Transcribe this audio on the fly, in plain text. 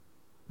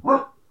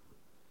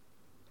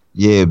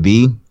Yeah,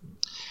 B.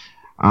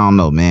 I don't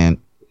know, man.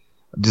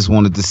 I just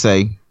wanted to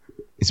say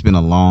it's been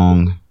a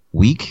long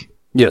week.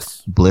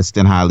 Yes. Blessed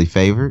and highly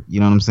favored.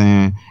 You know what I'm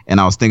saying? And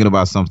I was thinking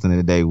about something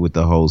today with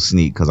the whole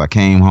sneak because I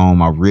came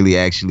home. I really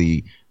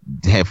actually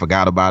had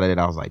forgot about it.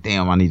 I was like,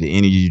 damn, I need an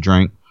energy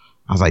drink.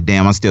 I was like,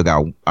 damn, I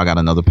got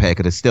another pack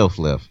of the Stealth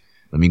left.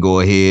 Let me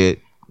go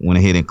ahead. Went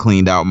ahead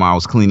and I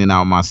was cleaning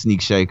out my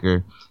sneak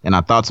shaker. And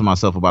I thought to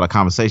myself about a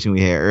conversation we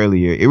had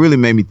earlier. It really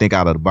made me think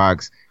out of the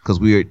box because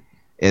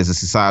as a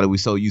society, we're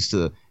so used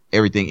to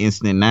everything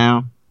instant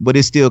now. But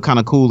it's still kind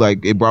of cool.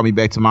 Like, it brought me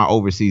back to my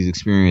overseas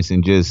experience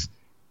and just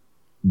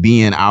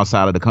being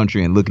outside of the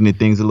country and looking at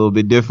things a little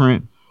bit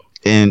different,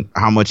 and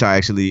how much I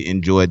actually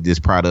enjoyed this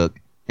product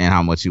and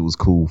how much it was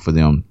cool for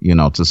them,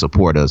 to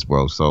support us,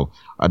 bro. So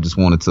I just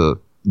wanted to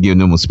give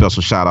them a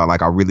special shout out.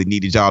 Like, I really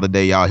needed y'all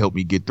today. Y'all helped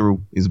me get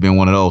through. It's been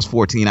one of those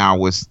 14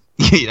 hours.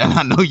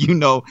 I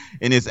know,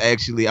 and it's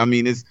actually,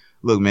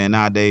 look, man,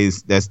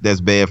 nowadays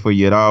that's bad for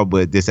you at all,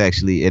 but this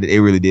actually, it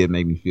really did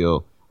make me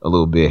feel a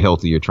little bit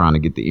healthier trying to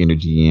get the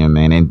energy in,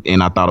 man.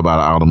 And I thought about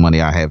all the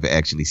money I have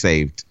actually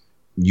saved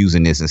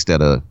using this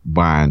instead of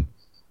buying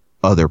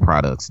other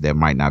products that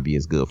might not be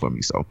as good for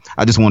me. So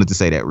I just wanted to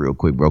say that real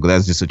quick, bro, because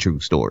that's just a true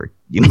story.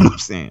 You know what I'm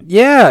saying?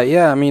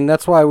 Yeah. I mean,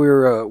 that's why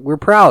we're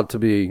proud to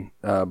be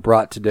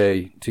brought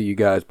today to you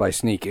guys by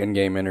Sneak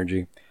In-Game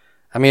Energy.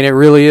 I mean, it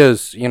really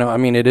is.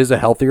 It is a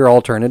healthier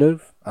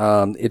alternative.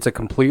 It's a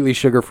completely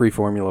sugar-free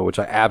formula, which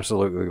I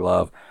absolutely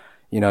love.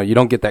 You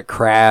don't get that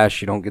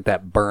crash, you don't get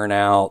that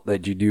burnout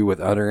that you do with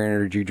other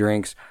energy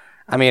drinks.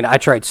 I mean, I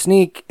tried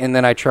Sneak, and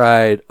then I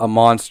tried a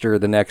Monster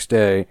the next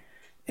day,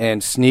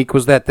 and Sneak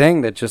was that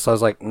thing that just, I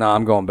was like, nah,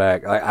 I'm going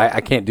back. I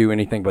can't do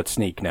anything but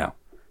Sneak now.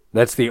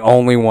 That's the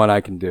only one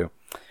I can do.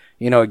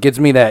 It gives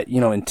me that,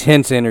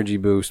 intense energy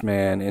boost,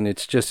 man, and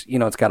it's just,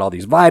 it's got all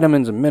these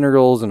vitamins and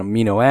minerals and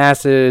amino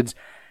acids,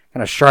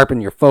 kind of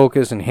sharpen your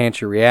focus,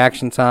 enhance your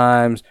reaction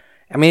times.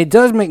 I mean, it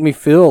does make me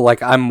feel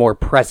like I'm more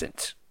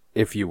present,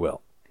 if you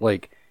will.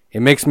 Like,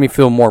 it makes me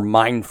feel more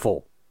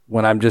mindful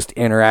when I'm just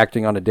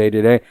interacting on a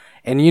day-to-day.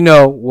 And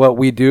what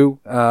we do,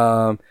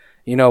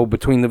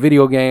 between the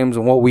video games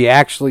and what we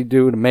actually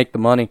do to make the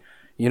money,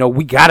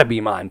 we got to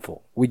be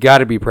mindful. We got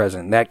to be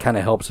present. That kind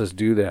of helps us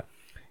do that.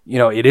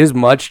 It is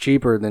much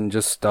cheaper than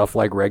just stuff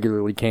like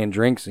regularly canned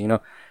drinks.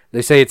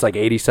 They say it's like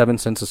 87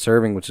 cents a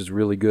serving, which is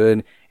really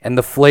good. And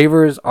the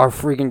flavors are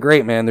freaking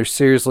great, man. They're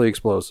seriously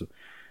explosive.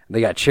 They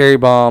got cherry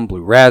bomb,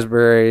 blue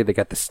raspberry. They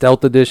got the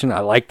stealth edition. I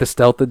like the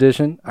stealth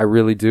edition. I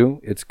really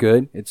do. It's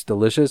good. It's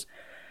delicious.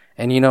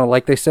 And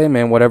like they say,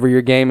 man, whatever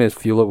your game is,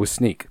 fuel it with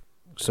Sneak.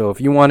 So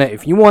if you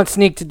want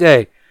Sneak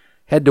today,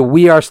 head to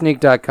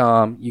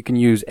wearesneak.com. You can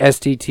use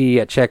STT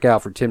at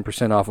checkout for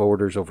 10% off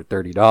orders over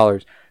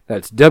 $30.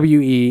 That's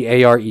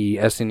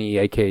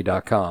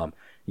wearesneak.com.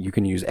 You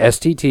can use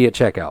STT at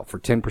checkout for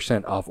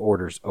 10% off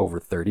orders over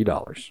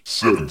 $30.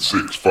 7,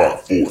 6,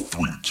 5, 4,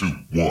 3, 2,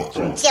 1. You'll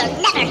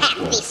never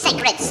have the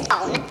sacred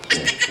stone.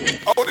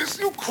 Oh, this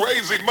you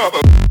crazy mother.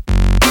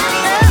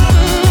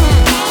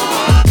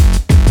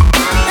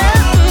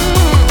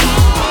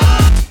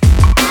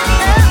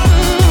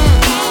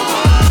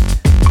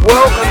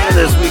 Welcome to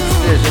this week's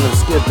edition of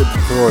Skip the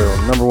Tutorial,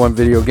 number one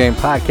video game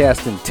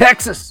podcast in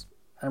Texas.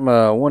 I'm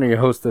one of your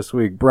hosts this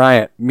week,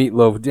 Bryant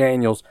Meatloaf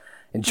Daniels.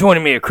 And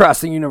joining me across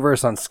the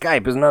universe on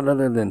Skype is none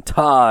other than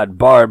Todd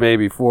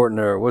Barbaby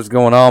Fortner. What's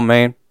going on,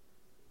 man?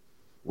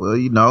 Well,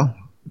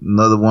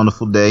 another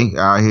wonderful day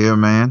out here,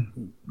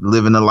 man.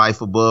 Living the life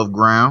above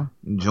ground,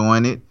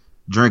 enjoying it,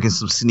 drinking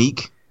some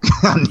Sneak.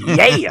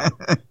 Yeah.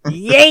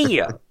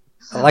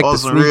 I like on the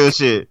some Sneak. real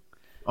shit.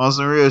 On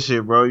some real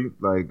shit, bro.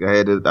 Like, I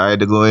had to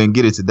go ahead and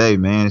get it today,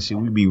 man. Shit,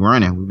 we be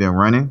running. We've been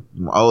running.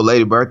 My old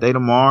lady birthday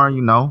tomorrow,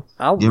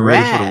 Getting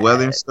ready for the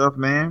weather and stuff,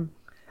 man.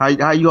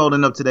 How you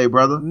holding up today,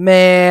 brother?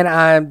 Man,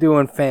 I am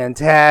doing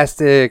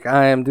fantastic.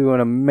 I am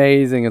doing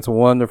amazing. It's a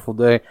wonderful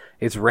day.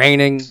 It's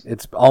raining.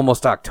 It's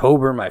almost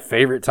October, my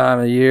favorite time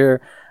of year.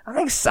 I'm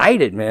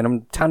excited, man.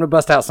 I'm time to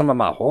bust out some of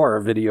my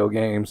horror video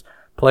games.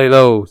 Play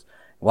those.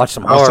 Watch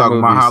some horror movies. I was talking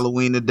about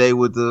Halloween today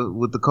with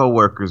the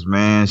coworkers,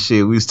 man.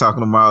 Shit, we was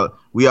talking about,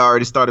 we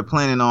already started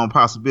planning on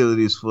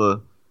possibilities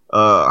for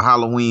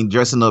Halloween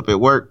dressing up at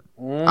work.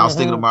 Mm-hmm. I was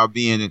thinking about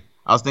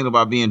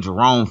being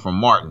Jerome from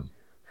Martin.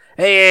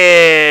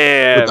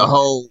 Yeah,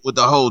 with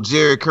the whole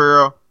Jerry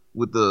curl,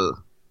 with the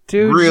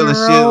grill and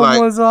shit,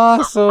 like was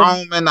awesome.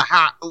 Jerome and the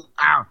hot,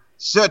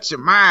 shut your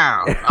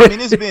mouth. I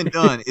mean, it's been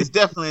done. It's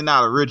definitely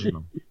not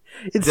original.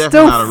 It's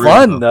still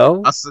fun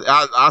though. I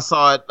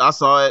saw it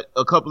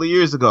a couple of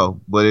years ago,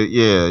 but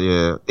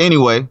yeah.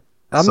 Anyway,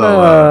 I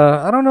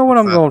don't know what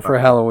I'm going for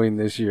Halloween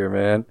this year,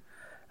 man.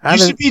 You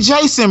should be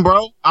Jason,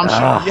 bro. I'm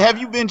sure. Have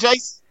you been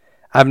Jason?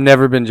 I've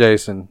never been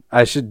Jason.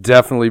 I should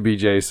definitely be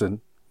Jason.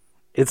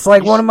 It's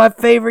like one of my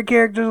favorite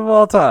characters of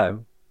all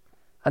time.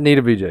 I need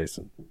to be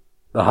Jason.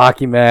 The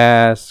hockey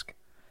mask.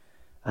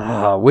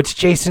 Which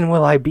Jason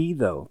will I be,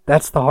 though?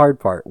 That's the hard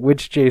part.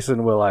 Which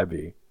Jason will I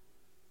be?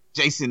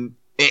 Jason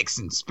X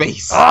in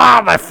space.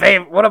 My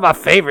favorite. One of my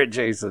favorite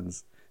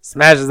Jasons.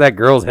 smashes that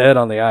girl's head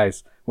on the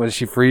ice when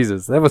she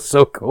freezes. That was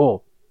so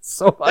cool.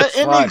 So much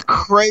Isn't fun. it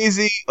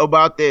crazy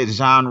about that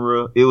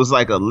genre? It was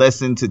like a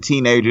lesson to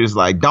teenagers,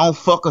 like don't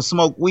fuck or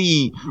smoke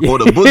weed, or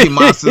the boogie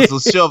monsters will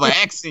shove an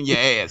axe in your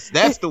ass.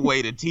 That's the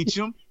way to teach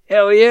them.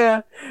 Hell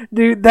yeah.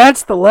 Dude,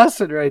 that's the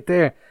lesson right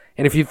there.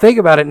 And if you think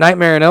about it,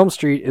 Nightmare on Elm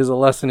Street is a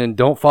lesson in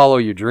don't follow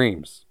your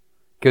dreams,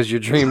 because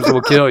your dreams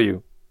will kill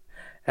you.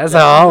 That's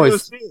how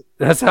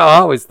I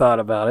always thought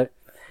about it.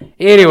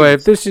 Anyway,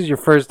 if this is your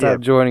first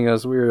time joining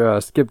us, we're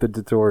Skip the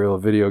Tutorial, a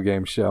video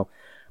game show.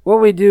 What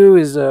we do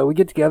is we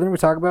get together and we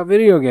talk about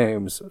video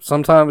games.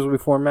 Sometimes we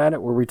format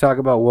it where we talk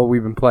about what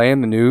we've been playing,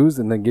 the news,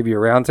 and then give you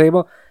a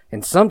roundtable.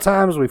 And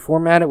sometimes we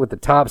format it with the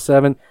top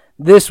 7.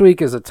 This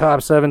week is a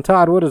top 7.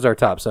 Todd, what is our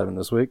top 7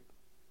 this week?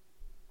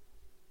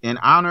 In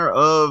honor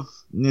of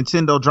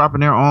Nintendo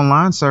dropping their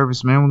online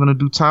service, man, we're going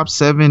to do top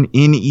 7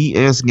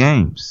 NES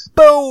games.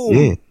 Boom!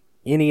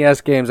 Yeah.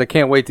 NES games. I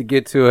can't wait to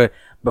get to it.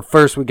 But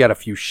first, we got a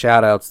few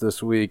shout-outs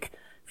this week.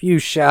 Few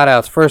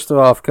shout-outs. First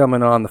off,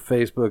 coming on the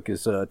Facebook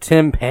is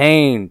Tim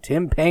Payne.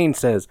 Tim Payne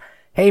says,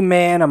 "Hey,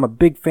 man, I'm a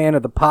big fan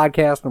of the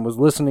podcast and was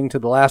listening to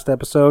the last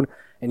episode,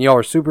 and y'all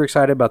are super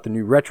excited about the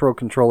new retro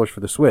controllers for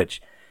the Switch.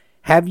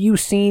 Have you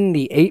seen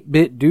the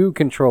 8-bit Do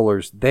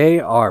controllers? They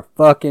are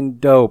fucking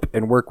dope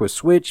and work with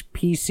Switch,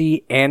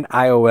 PC, and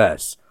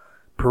iOS.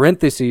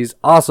 Parentheses,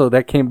 also,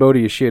 that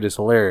Cambodia shit is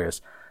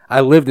hilarious. I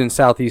lived in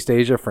Southeast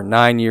Asia for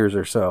 9 years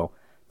or so.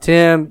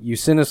 Tim, you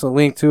sent us a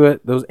link to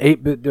it. Those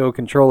 8-bit Do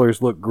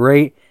controllers look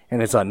great,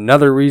 and it's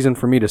another reason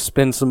for me to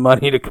spend some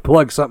money to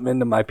plug something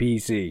into my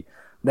PC.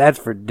 That's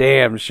for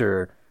damn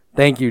sure.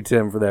 Thank you,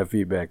 Tim, for that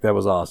feedback. That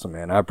was awesome,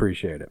 man. I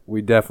appreciate it.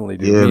 We definitely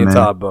do. Yeah, Me and man.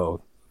 Todd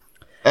both.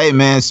 Hey,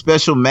 man,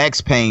 special Max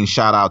Payne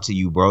shout out to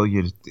you, bro.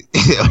 You're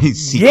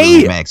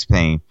Yeah. Max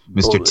Payne,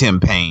 Mr. Bullet. Tim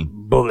Payne.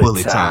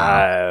 Bullet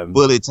time.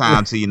 Bullet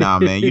time to you now,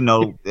 man. You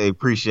know they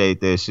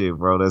appreciate that shit,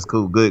 bro. That's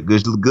cool. Good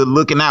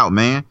looking out,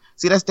 man.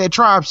 See, that's that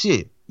tribe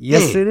shit.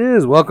 Yes, Yeah. it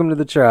is. Welcome to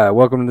the tribe.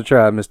 Welcome to the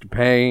tribe, Mr.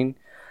 Payne.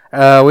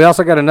 We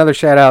also got another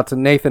shout out to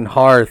Nathan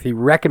Harth. He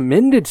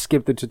recommended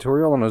Skip the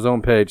Tutorial on his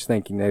own page.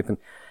 Thank you, Nathan.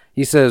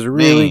 He says,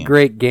 really Man.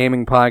 great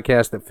gaming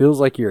podcast that feels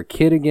like you're a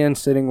kid again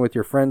sitting with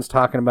your friends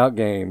talking about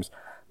games.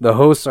 The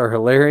hosts are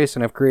hilarious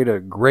and have created a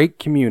great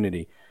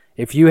community.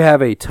 If you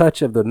have a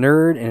touch of the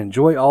nerd and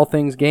enjoy all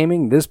things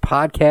gaming, this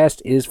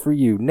podcast is for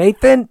you.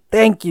 Nathan,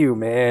 thank you,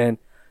 man.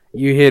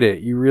 You hit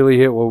it. You really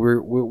hit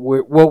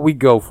what we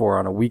go for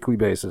on a weekly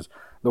basis.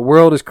 The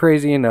world is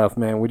crazy enough,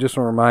 man. We just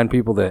want to remind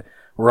people that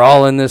we're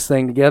all in this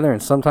thing together,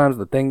 and sometimes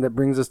the thing that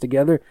brings us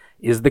together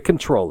is the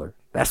controller.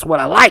 That's what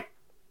I like.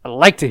 I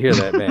like to hear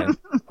that, man.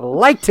 I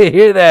like to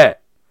hear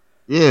that.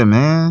 Yeah,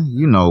 man.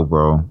 You know,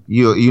 bro.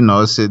 You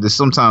know, there's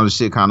sometimes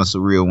shit kind of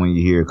surreal when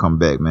you hear it come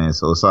back, man.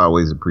 So it's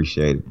always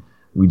appreciated.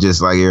 We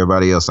just like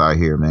everybody else out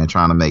here, man,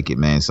 trying to make it,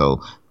 man.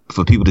 So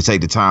for people to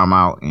take the time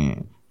out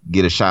and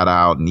get a shout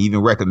out and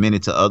even recommend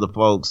it to other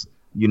folks,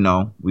 you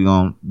know, we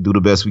gonna do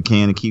the best we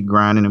can to keep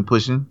grinding and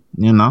pushing,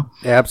 you know,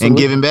 Absolutely. and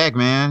giving back,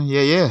 man.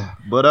 Yeah.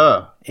 But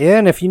Yeah,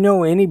 and if you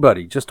know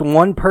anybody, just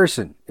one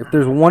person, if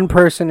there's one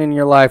person in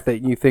your life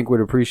that you think would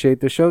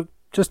appreciate the show,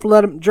 just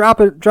let them drop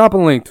a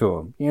link to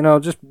them. You know,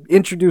 just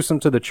introduce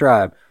them to the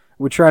tribe.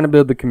 We're trying to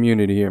build the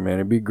community here, man.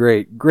 It'd be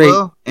great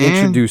Well, and-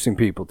 introducing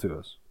people to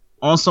us.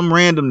 on some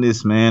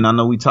randomness, man. I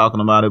know we talking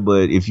about it,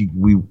 but if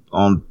we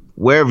on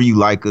wherever you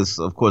like us,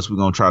 of course we're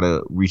gonna try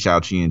to reach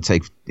out to you and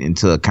take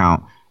into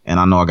account. And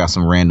I know I got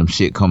some random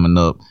shit coming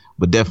up,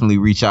 but definitely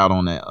reach out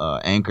on that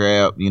Anchor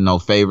app. You know,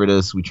 favorite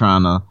us. We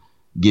trying to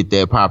get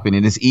that popping,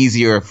 and it's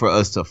easier for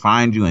us to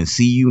find you and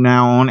see you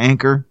now on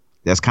Anchor.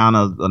 That's kind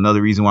of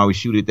another reason why we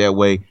shoot it that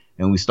way,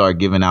 and we start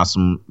giving out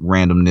some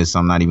randomness.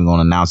 I'm not even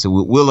gonna announce it.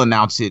 We'll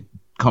announce it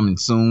coming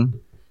soon.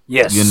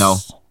 Yes. You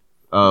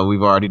know,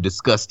 we've already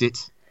discussed it.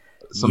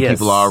 Some Yes.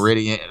 people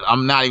already.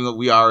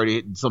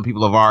 Some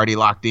people have already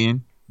locked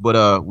in,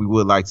 but we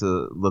would like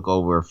to look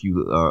over a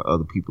few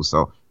other people.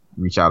 So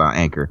reach out on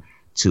Anchor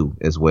too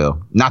as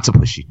well. Not to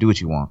push you. Do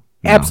what you want.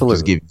 You know,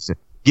 Absolutely. just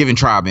giving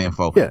tribe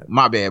info. Yeah.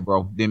 My bad,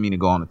 bro. Didn't mean to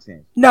go on a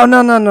tangent.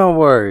 No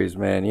worries,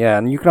 man. Yeah,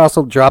 and you can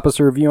also drop us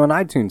a review on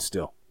iTunes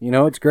still. You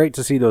know, it's great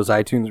to see those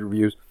iTunes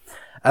reviews.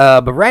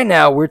 But right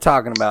now, we're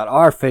talking about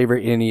our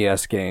favorite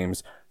NES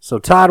games. So,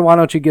 Todd, why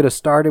don't you get us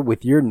started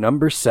with your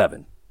number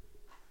 7?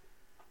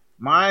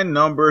 My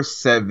number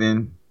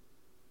 7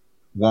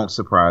 won't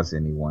surprise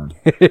anyone.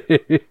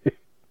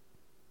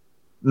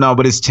 No,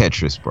 but it's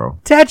Tetris, bro.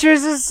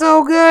 Tetris is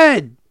so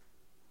good.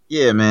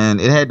 Yeah, man,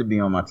 it had to be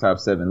on my top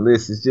 7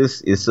 list.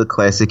 It's a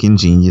classic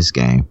ingenious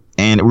game.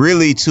 And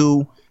really,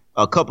 too,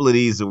 a couple of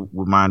these are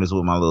reminders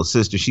with my little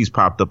sister. She's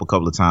popped up a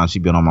couple of times.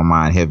 She's been on my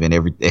mind heavy, and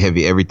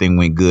everything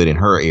went good in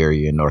her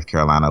area in North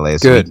Carolina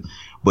last week.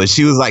 But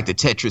she was like the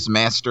Tetris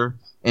master,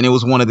 and it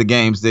was one of the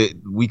games that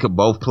we could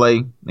both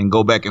play and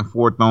go back and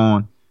forth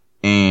on.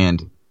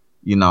 And,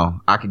 you know,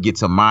 I could get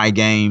to my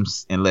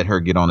games and let her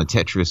get on the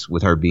Tetris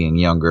with her being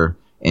younger.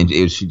 And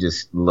she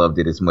just loved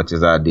it as much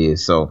as I did.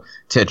 So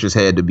Tetris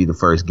had to be the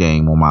first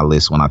game on my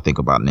list when I think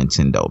about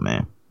Nintendo,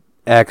 man.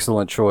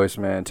 Excellent choice,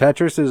 man.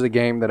 Tetris is a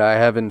game that I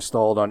have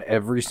installed on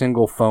every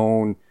single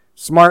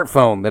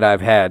smartphone that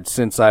I've had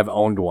since I've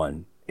owned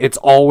one. It's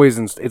always,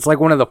 it's like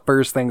one of the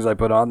first things I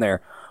put on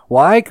there.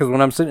 Why? Because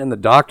when I'm sitting in the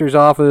doctor's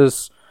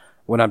office,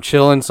 when I'm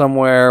chilling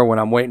somewhere, when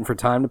I'm waiting for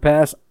time to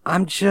pass,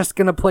 I'm just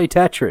going to play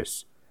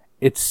Tetris.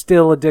 It's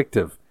still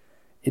addictive.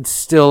 It's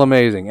still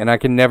amazing, and I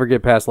can never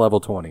get past level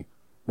 20.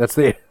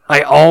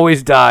 I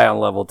always die on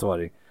level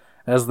 20.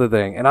 That's the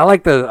thing. And I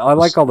like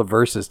all the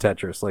versus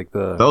Tetris, like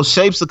those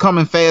shapes are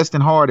coming fast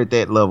and hard at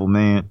that level,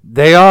 man.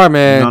 They are,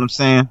 man. You know what I'm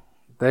saying?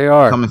 They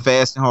are coming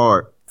fast and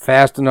hard.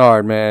 Fast and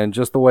hard, man.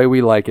 Just the way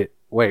we like it.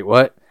 Wait,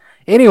 what?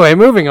 Anyway,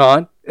 moving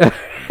on.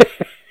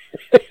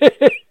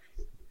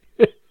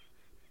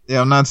 Yeah,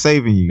 I'm not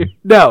saving you.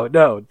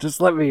 No. Just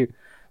let me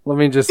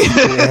just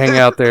hang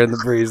out there in the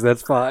breeze.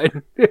 That's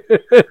fine.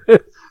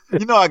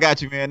 You know I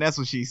got you, man. That's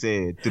what she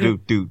said.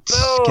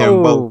 Oh.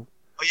 Cambodia.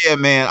 Oh yeah,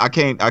 man. I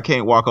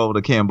can't walk over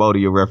the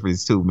Cambodia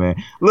reference too, man.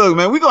 Look,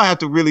 man, we're gonna have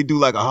to really do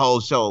like a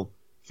whole show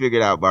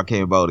figured out by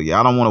Cambodia.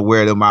 I don't want to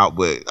wear them out,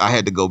 but I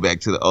had to go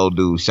back to the old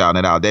dude shouting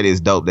it out. That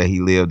is dope that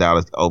he lived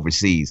out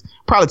overseas.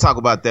 Probably talk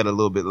about that a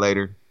little bit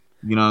later.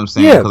 You know what I'm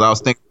saying? Yeah. Because I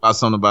was thinking about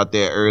something about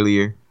that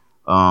earlier,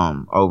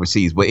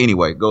 overseas. But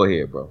anyway, go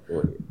ahead, bro. Go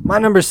ahead. My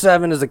number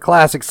 7 is a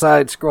classic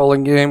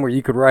side-scrolling game where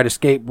you could ride a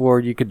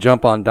skateboard, you could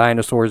jump on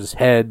dinosaurs'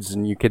 heads,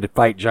 and you could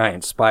fight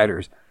giant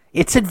spiders.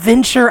 It's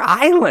Adventure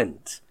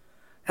Island.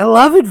 I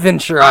love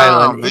Adventure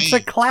Island. Man. It's a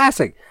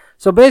classic.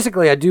 So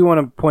basically, I do want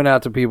to point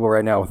out to people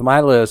right now, with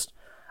my list,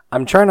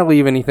 I'm trying to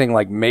leave anything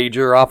like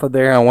major off of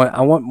there. I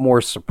want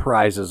more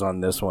surprises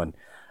on this one.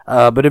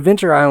 But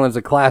Adventure Island is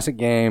a classic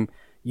game.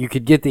 You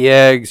could get the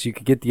eggs, you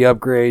could get the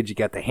upgrades, you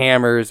got the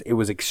hammers. It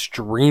was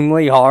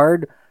extremely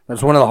hard.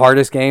 That's one of the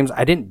hardest games.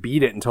 I didn't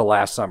beat it until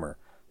last summer.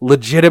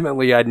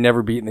 Legitimately, I'd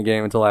never beaten the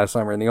game until last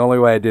summer, and the only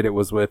way I did it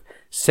was with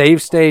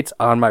save states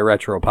on my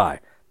RetroPie.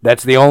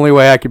 That's the only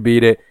way I could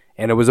beat it,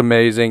 and it was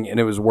amazing, and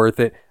it was worth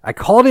it. I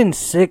called in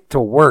sick to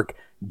work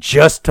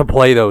just to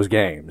play those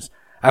games.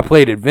 I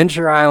played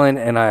Adventure Island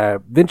and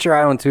Adventure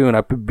Island 2, and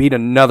I beat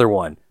another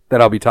one that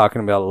I'll be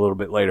talking about a little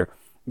bit later.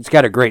 It's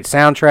got a great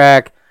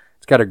soundtrack.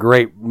 It's got a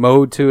great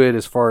mode to it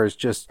as far as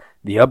just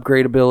the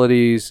upgrade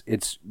abilities.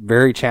 It's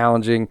very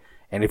challenging.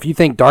 And if you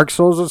think Dark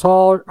Souls is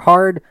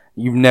hard,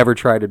 you've never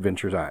tried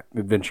Adventure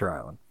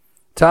Island.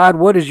 Todd,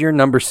 what is your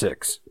number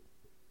 6?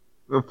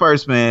 Well,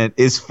 first, man,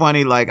 it's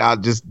funny. Like, I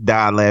just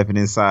died laughing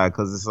inside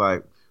because it's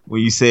like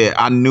when you said,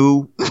 I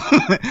knew.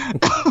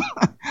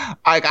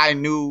 Like, I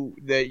knew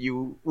that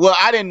you. Well,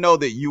 I didn't know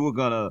that you were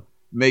going to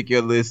make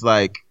your list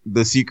like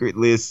the secret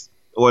list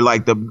or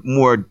like the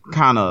more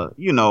kind of,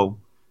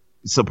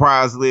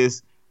 surprise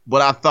list.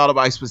 But I thought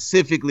about it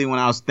specifically when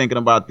I was thinking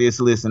about this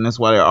list, and that's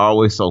why they're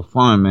always so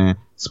fun, man.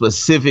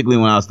 Specifically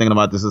when I was thinking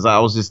about this, I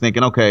was just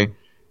thinking, okay,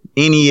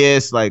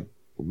 NES, like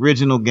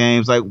original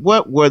games, like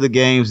what were the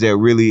games that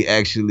really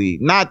actually,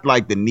 not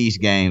like the niche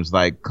games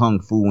like Kung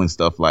Fu and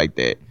stuff like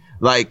that.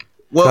 Like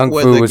what Kung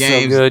were Fu the was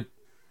games? So good.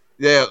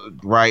 Yeah,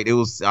 right. It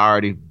was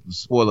already,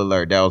 spoiler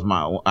alert, that was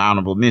my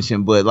honorable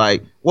mention. But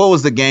like, what were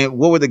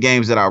the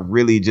games that I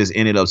really just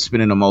ended up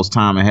spending the most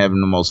time and having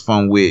the most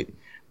fun with?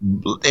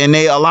 And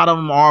a lot of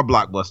them are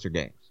blockbuster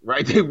games,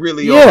 right? They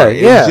really are.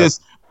 It's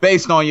just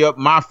based on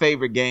my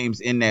favorite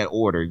games in that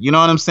order. You know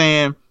what I'm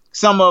saying?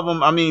 Some of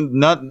them, I mean,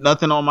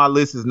 nothing on my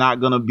list is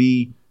not gonna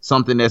be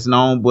something that's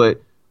known,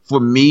 but for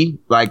me,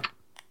 like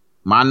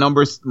my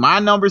number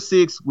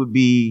 6 would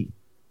be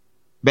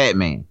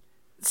Batman.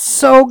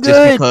 So good.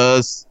 Just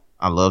because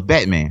I love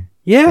Batman.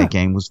 Yeah. That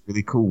game was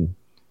really cool.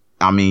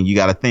 I mean, you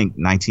got to think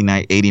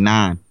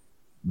 1989.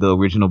 The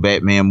original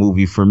Batman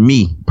movie for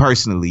me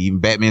personally, even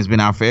Batman's been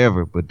out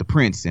forever, but the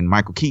Prince and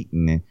Michael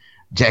Keaton and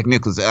Jack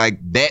Nicholson, like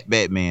that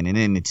Batman. And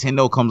then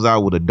Nintendo comes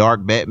out with a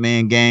dark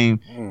Batman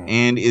game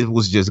and it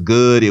was just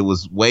good. It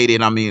was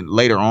weighted. I mean,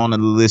 later on in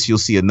the list, you'll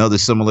see another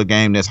similar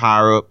game that's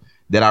higher up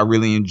that I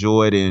really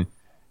enjoyed. And,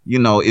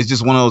 it's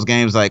just one of those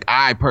games like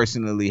I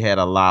personally had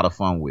a lot of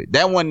fun with.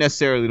 That wasn't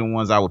necessarily the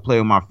ones I would play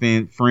with my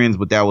friends,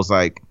 but that was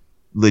like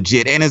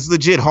legit. And it's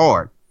legit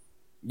hard.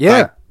 Yeah.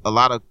 Like, a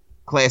lot of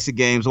classic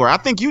games, or I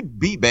think you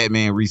beat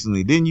Batman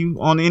recently, didn't you,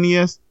 on the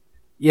NES?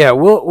 Yeah,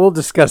 we'll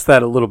discuss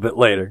that a little bit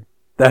later.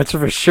 That's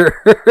for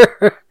sure.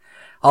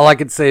 All I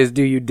can say is,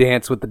 do you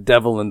dance with the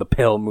devil in the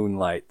pale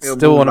moonlight?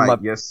 Still one of my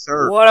yes,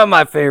 sir. One of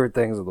my favorite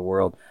things in the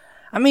world.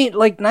 I mean,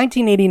 like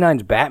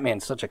 1989's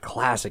Batman's such a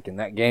classic in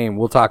that game.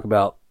 We'll talk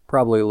about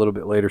probably a little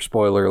bit later.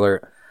 Spoiler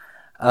alert.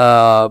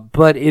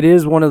 But it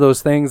is one of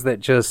those things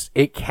that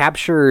it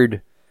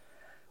captured.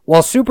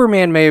 While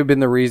Superman may have been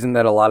the reason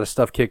that a lot of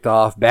stuff kicked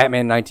off,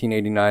 Batman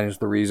 1989 is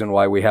the reason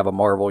why we have a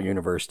Marvel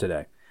universe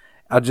today.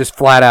 I'll just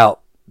flat out,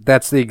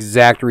 that's the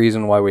exact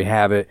reason why we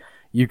have it.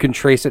 You can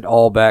trace it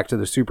all back to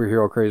the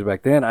superhero craze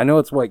back then. I know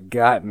it's what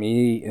got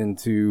me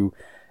into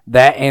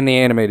that and the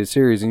animated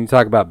series. And you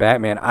talk about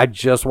Batman, I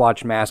just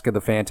watched Mask of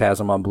the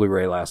Phantasm on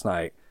Blu-ray last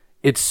night.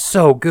 It's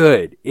so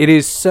good.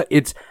 It's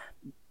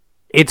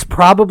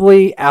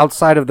probably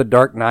outside of The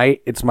Dark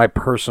Knight, it's my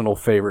personal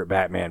favorite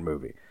Batman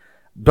movie.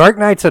 Dark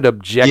Knight's an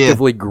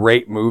objectively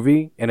great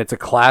movie, and it's a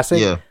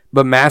classic. Yeah.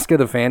 But Mask of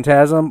the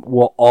Phantasm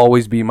will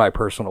always be my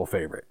personal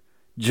favorite,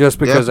 just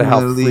because of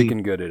how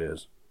freaking good it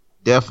is.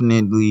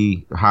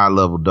 Definitely high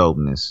level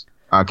dopeness.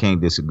 I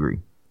can't disagree.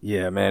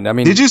 Yeah, man. I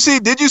mean, did you see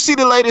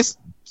the latest?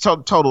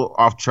 Total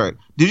off track.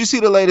 Did you see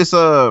the latest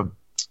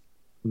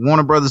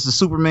Warner Brothers the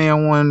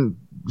Superman one?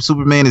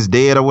 Superman is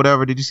dead or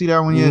whatever. Did you see that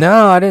one yet?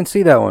 No, I didn't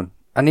see that one.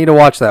 I need to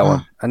watch that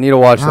one.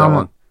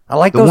 I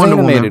like those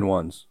animated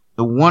ones.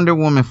 The Wonder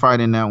Woman fight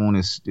in that one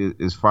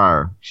is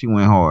fire. She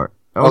went hard.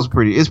 That was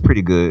pretty. It's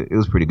pretty good. It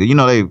was pretty good. You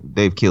know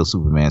they've killed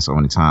Superman so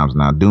many times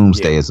now.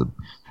 Doomsday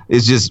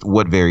it's just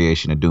what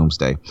variation of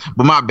Doomsday.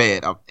 But my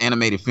bad.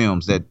 Animated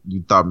films that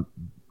you thought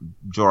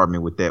jarred me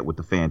with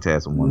the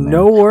Phantasm one. Man.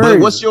 No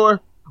worries.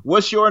 But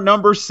what's your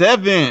number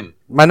 7?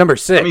 My number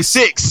 6. I mean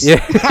 6.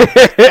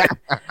 Yeah.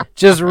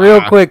 Just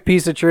real quick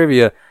piece of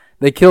trivia.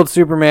 They killed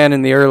Superman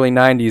in the early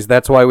 90s.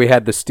 That's why we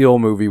had the Steel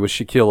movie with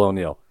Shaquille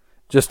O'Neal.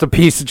 Just a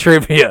piece of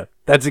trivia.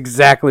 That's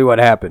exactly what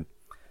happened.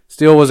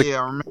 Steel was I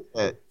remember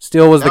that.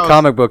 Steel was the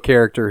comic book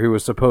character who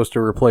was supposed to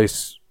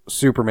replace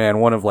Superman,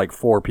 one of like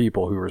 4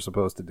 people who were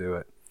supposed to do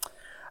it.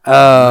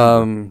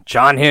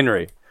 John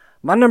Henry.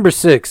 My number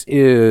 6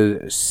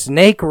 is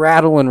Snake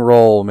Rattle and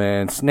Roll,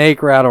 man.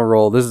 Snake Rattle and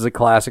Roll. This is a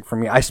classic for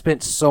me. I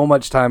spent so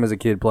much time as a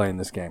kid playing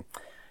this game.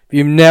 If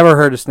you've never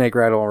heard of Snake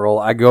Rattle and Roll,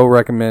 I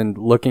recommend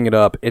looking it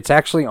up. It's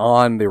actually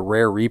on the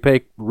Rare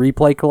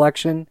Replay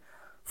collection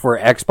for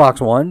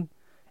Xbox One.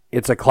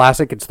 It's a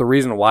classic. It's the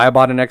reason why I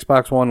bought an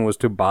Xbox One was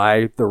to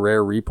buy the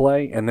Rare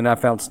Replay, and then I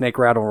found Snake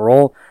Rattle and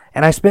Roll,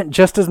 and I spent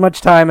just as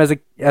much time as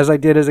I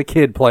did as a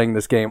kid playing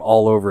this game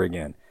all over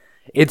again.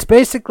 It's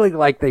basically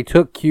like they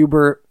took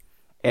Qbert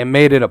and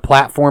made it a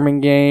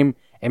platforming game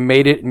and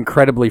made it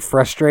incredibly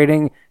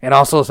frustrating and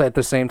also at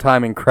the same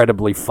time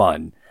incredibly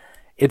fun.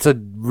 It's a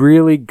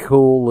really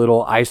cool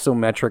little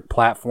isometric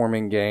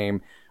platforming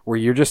game where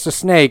you're just a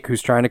snake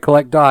who's trying to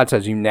collect dots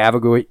as you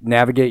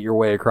navigate your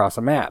way across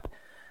a map.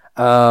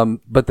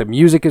 But the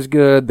music is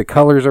good, the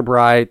colors are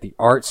bright, the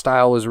art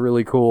style is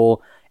really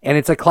cool, and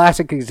it's a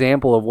classic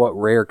example of what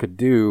Rare could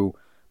do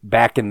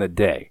back in the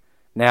day.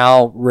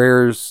 Now,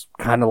 Rare's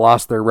kind of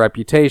lost their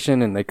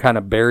reputation, and they kind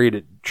of buried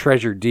it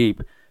treasure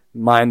deep,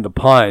 mind the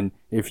pun,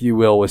 if you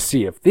will, with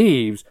Sea of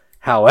Thieves.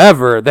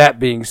 However, that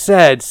being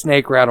said,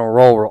 Snake Rattle and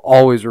Roll will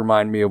always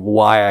remind me of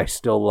why I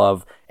still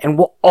love and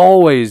will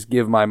always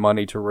give my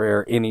money to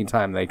Rare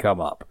anytime they come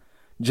up,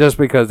 just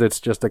because it's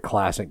just a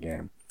classic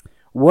game.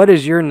 What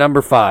is your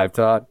number 5,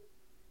 Todd?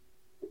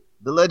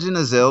 The Legend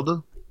of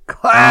Zelda.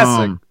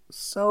 Classic.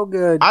 So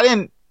good.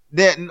 And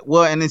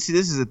see,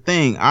 this is the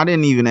thing. I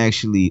didn't even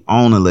actually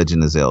own a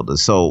Legend of Zelda,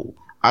 so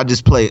I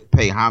just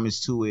pay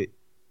homage to it.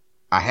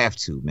 I have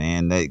to,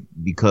 man,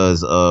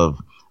 because of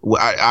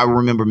I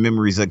remember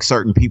memories like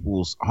certain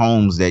people's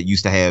homes that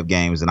used to have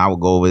games, and I would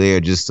go over there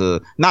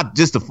not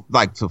just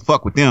to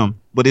fuck with them,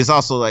 but it's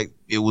also like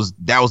that was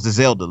the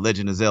Zelda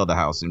Legend of Zelda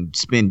house, and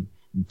spend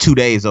 2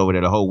 days over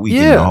there the whole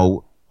weekend. Yeah.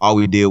 All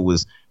we did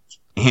was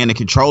hand the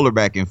controller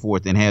back and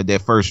forth and have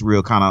that first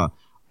real kind of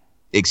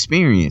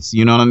experience,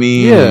 you know what I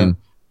mean? Yeah. And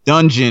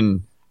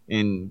dungeon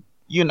and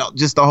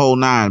just the whole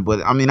 9.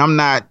 But I mean, I'm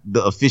not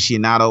the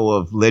aficionado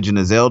of Legend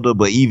of Zelda,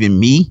 but even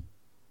me,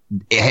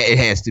 it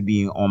has to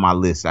be on my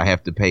list. I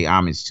have to pay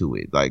homage to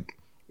it. Like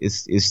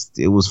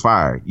it was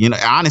fire.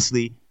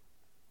 Honestly,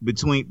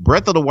 between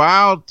Breath of the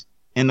Wild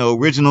and the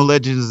original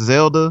Legends of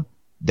Zelda,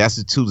 that's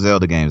the 2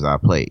 Zelda games I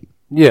played.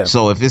 Yeah.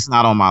 So if it's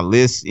not on my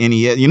list,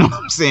 you know what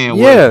I'm saying?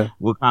 Yeah.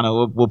 What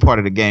part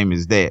of the game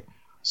is that?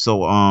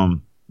 So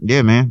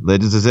yeah, man.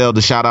 Legends of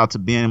Zelda. Shout out to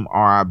Bim,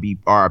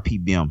 R.I.P.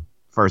 Bim.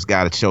 First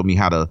guy to show me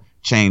how to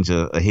change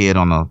a head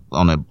on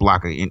a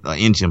block, an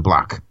engine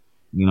block.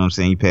 You know what I'm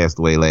saying? He passed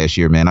away last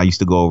year, man. I used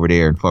to go over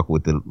there and fuck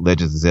with the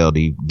Legends of Zelda.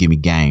 He'd give me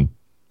game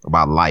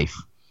about life.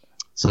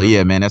 So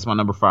yeah, man, that's my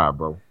number 5,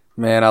 bro.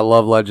 Man, I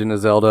love Legend of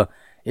Zelda.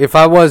 If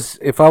I was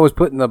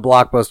putting the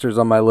blockbusters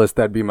on my list,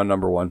 that'd be my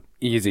number 1.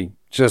 Easy.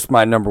 Just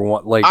my number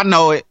 1. Like, I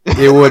know it.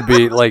 It would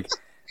be like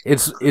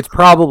it's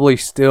probably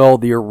still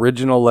the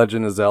original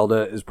Legend of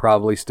Zelda is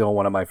probably still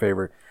one of my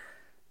favorite.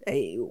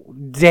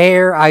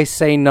 Dare I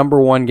say number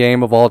 1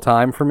 game of all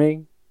time for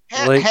me?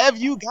 Have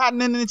you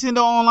gotten a Nintendo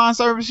Online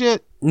service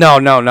yet? No,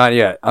 not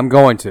yet. I'm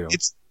going to.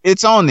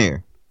 It's on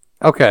there.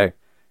 Okay.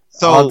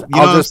 So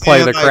I'll just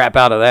play the crap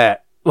out of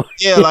that.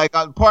 Yeah, like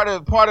part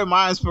of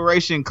my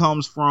inspiration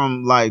comes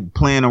from like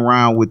playing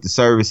around with the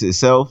service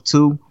itself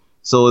too.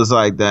 So it's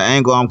like the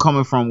angle I'm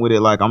coming from with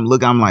it. Like I'm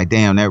like,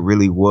 damn, that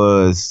really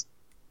was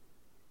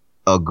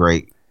a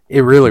great.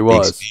 It really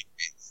was.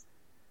 Experience.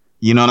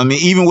 You know what I mean?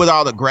 Even with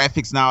all the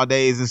graphics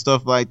nowadays and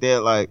stuff like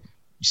that, like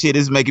shit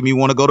is making me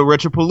want to go to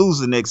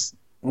Retropalooza next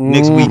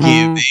weekend,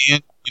 man. You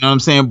know what I'm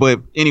saying? But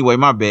anyway,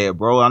 my bad,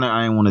 bro. I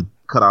didn't want to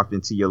cut off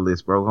into your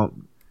list, bro.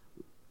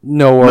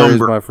 No worries,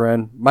 my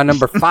friend. My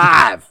number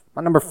 5.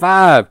 My number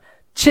 5.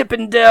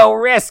 Chippendale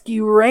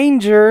Rescue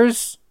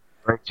Rangers.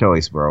 Great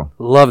choice, bro.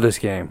 Love this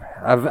game.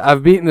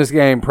 I've beaten this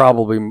game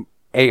probably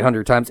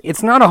 800 times.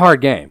 It's not a hard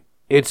game.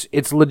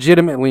 It's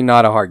legitimately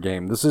not a hard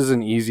game. This is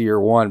an easier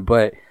one,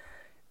 but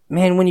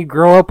man, when you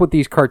grow up with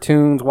these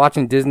cartoons,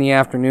 watching Disney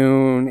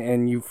Afternoon,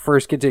 and you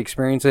first get to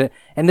experience it,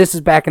 and this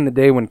is back in the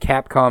day when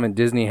Capcom and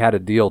Disney had a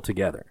deal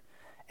together,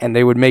 and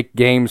they would make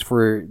games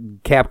for,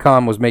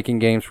 Capcom was making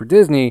games for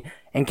Disney,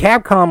 and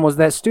Capcom was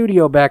that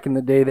studio back in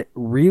the day that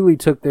really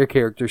took their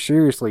characters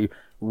seriously,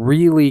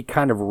 really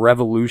kind of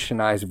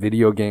revolutionized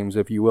video games,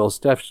 if you will,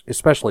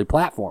 especially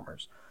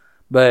platformers.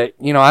 But,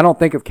 I don't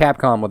think of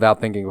Capcom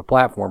without thinking of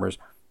platformers.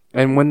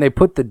 And when they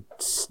put the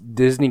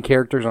Disney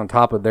characters on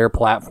top of their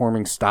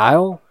platforming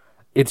style,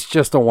 it's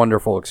just a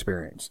wonderful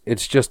experience.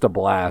 It's just a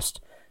blast.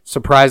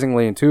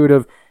 Surprisingly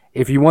intuitive.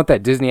 If you want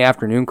that Disney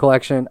Afternoon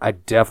collection, I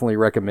definitely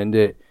recommend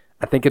it.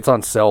 I think it's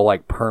on sale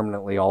like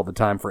permanently all the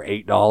time for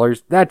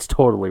 $8. That's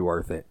totally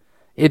worth it.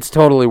 It's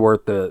totally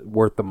worth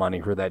the money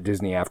for that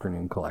Disney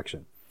Afternoon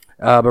collection.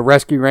 But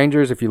Rescue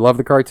Rangers, if you love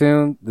the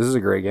cartoon, this is a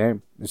great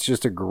game. It's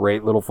just a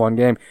great little fun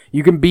game.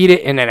 You can beat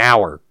it in an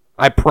hour.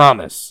 I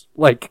promise.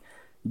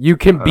 You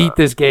can beat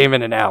this game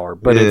in an hour,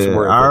 but it's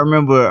worth it. I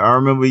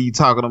remember you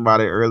talking about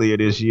it earlier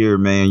this year,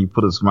 man. You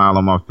put a smile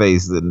on my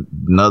face.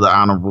 Another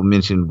honorable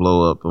mention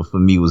blow up for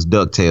me was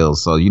DuckTales.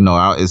 So,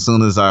 as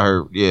soon as I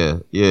heard,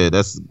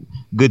 that's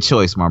good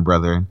choice, my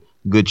brother.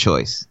 Good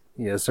choice.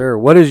 Yes, sir.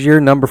 What is your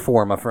number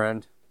 4, my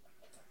friend?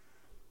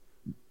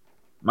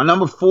 My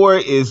number 4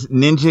 is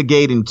Ninja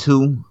Gaiden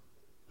 2,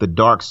 The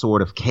Dark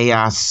Sword of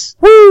Chaos.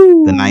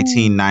 Woo! The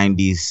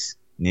 1990s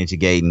Ninja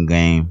Gaiden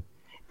game.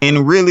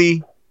 And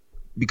really,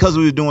 because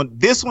we were doing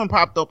this one,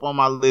 popped up on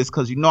my list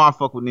because I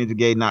fuck with Ninja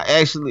Gaiden.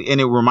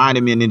 And it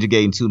reminded me of Ninja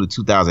Gaiden 2, the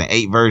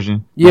 2008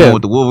 version. Yeah,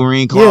 with the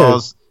Wolverine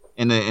claws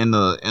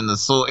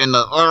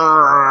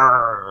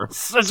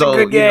such a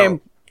good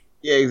game.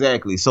 Yeah,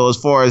 exactly. So as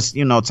far as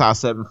top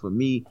 7 for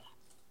me,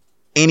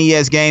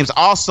 NES games.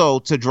 Also,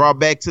 to draw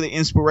back to the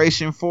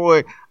inspiration for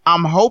it,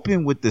 I'm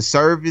hoping with the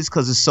service,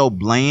 because it's so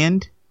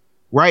bland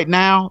right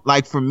now.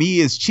 Like, for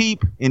me, it's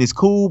cheap and it's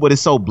cool, but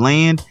it's so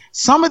bland.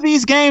 Some of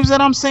these games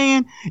that I'm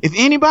saying, if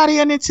anybody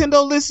at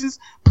Nintendo listens,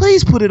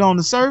 please put it on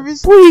the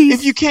service. Please.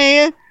 If you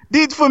can.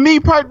 For me,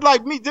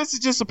 this is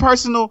just a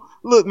personal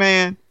look,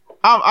 man.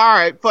 I'm all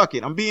right. Fuck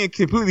it. I'm being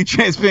completely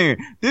transparent.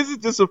 This is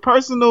just a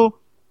personal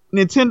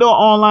Nintendo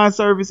online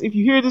service. If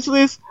you hear this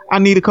list, I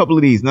need a couple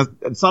of these. Now,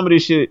 some of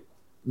this shit,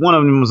 one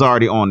of them was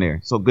already on there.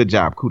 So good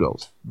job.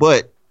 Kudos.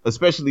 But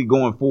especially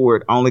going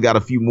forward, I only got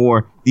a few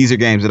more. These are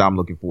games that I'm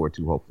looking forward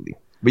to, hopefully.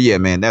 But yeah,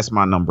 man, that's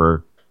my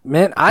number.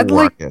 Man, I'd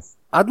like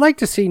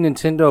to see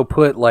Nintendo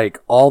put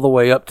all the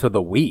way up to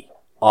the Wii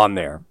on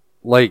there.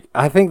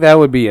 I think that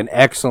would be an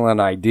excellent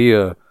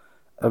idea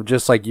of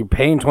just you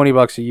paying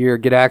 $20 a year,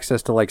 get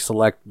access to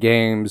select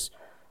games,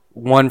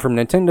 one from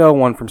Nintendo,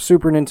 one from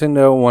Super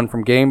Nintendo, one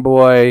from Game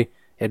Boy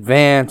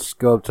Advance,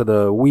 go up to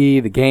the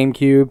Wii, the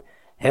GameCube.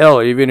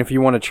 Hell, even if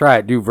you want to try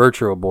it, do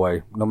Virtual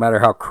Boy. No matter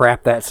how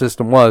crap that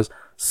system was,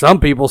 some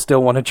people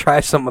still want to try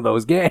some of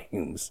those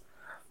games.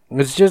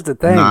 It's just a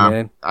thing,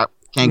 man. I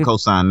can't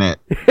co-sign that.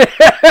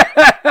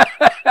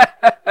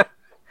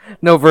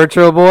 No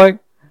Virtual Boy?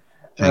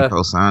 Can't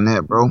co-sign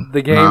that, bro.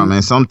 The game. Nah,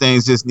 man. Some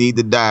things just need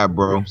to die,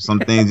 bro. Some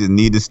things just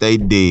need to stay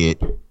dead.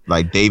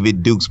 Like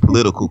David Duke's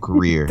political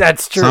career.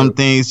 That's true. Some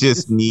things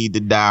just need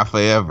to die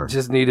forever.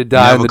 Just need to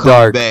die in the come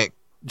dark. Back.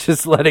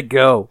 Just let it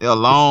go.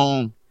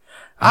 Alone.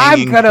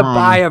 I'm going to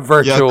buy a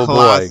Virtual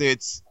Boy.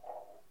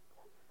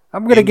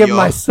 I'm going to give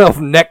myself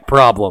neck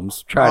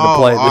problems trying to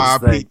play this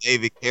thing.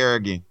 David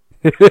Kerrigan.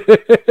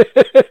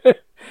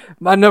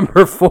 My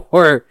number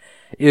 4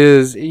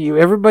 is,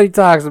 everybody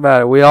talks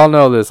about it. We all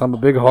know this. I'm a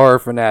big horror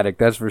fanatic,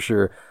 that's for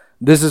sure.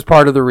 This is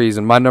part of the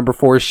reason. My number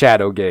 4 is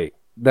Shadowgate.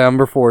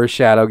 Number 4 is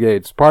Shadowgate.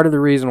 It's part of the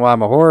reason why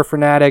I'm a horror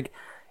fanatic.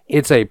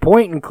 It's a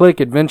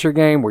point-and-click adventure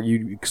game where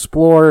you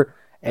explore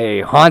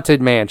a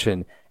haunted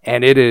mansion.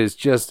 And it is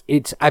just,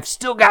 I've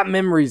still got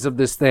memories of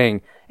this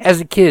thing. As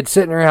a kid,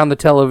 sitting around the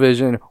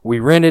television, we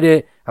rented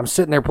it. I'm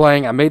sitting there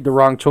playing. I made the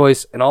wrong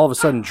choice. And all of a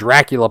sudden,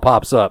 Dracula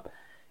pops up.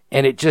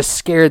 And it just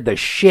scared the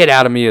shit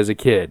out of me as a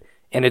kid.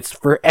 And it's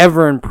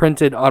forever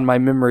imprinted on my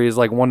memory as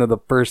one of the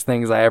first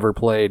things I ever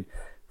played.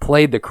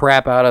 Played the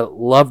crap out of it.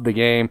 Loved the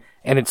game.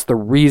 And it's the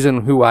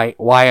reason why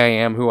I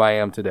am who I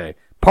am today.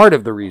 Part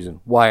of the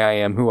reason why I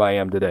am who I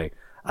am today.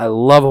 I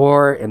love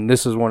horror, and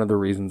this is one of the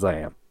reasons I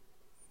am.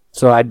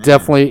 So I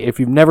definitely,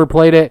 if you've never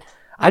played it,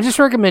 I just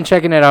recommend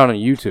checking it out on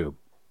YouTube.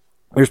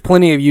 There's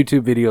plenty of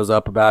YouTube videos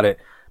up about it,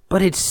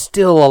 but it's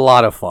still a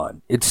lot of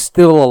fun. It's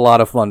still a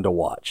lot of fun to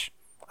watch.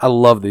 I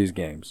love these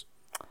games.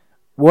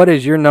 What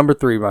is your number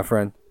 3, my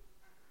friend?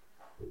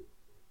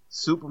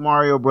 Super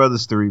Mario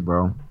Brothers 3,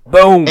 bro.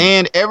 Boom.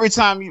 And every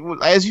time,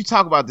 as you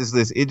talk about this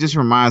list, it just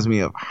reminds me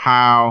of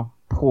how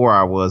poor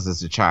I was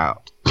as a child.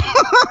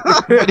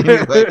 But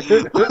anyway.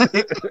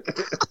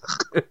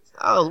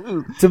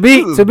 To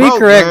be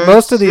correct, man.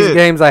 Most of these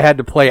games I had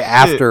to play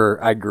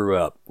after I grew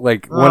up. When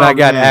I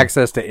got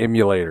access to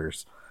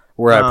emulators,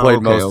 where I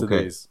played most of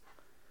these.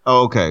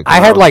 Oh, okay. I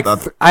had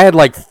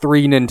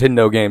 3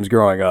 Nintendo games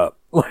growing up.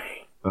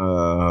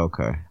 Okay.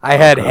 Okay. I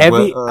had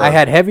heavy. I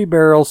had Heavy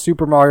Barrel,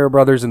 Super Mario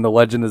Brothers, and The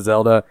Legend of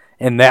Zelda,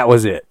 and that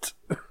was it.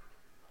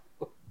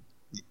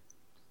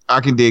 I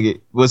can dig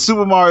it. With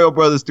Super Mario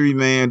Brothers 3,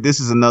 man, this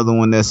is another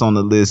one that's on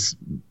the list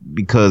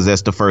because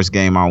that's the first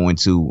game I went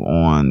to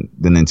on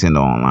the Nintendo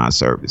Online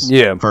service.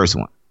 Yeah. First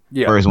one.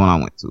 Yeah. First one I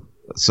went to.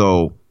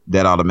 So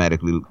that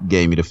automatically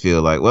gave me the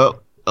feel like,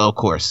 well, of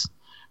course,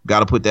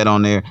 got to put that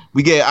on there.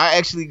 We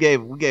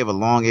gave a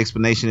long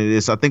explanation of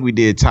this. I think we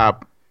did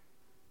top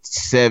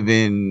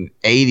 7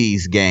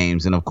 80s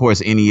games, and of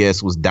course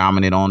NES was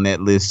dominant on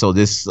that list. So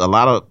a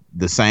lot of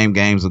the same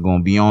games are going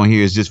to be on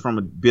here. It's just from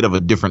a bit of a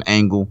different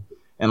angle.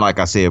 And like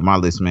I said, my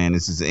list, man,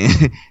 this is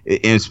an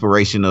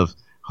inspiration of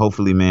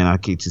hopefully, man, I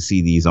get to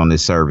see these on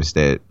this service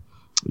that,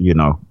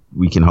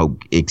 we can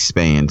hope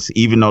expands,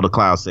 even though the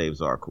cloud saves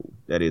are cool.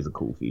 That is a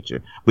cool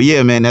feature. But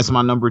yeah, man, that's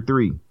my number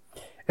 3.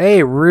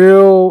 Hey,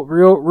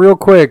 real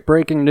quick,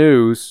 breaking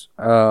news.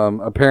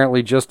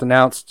 Apparently just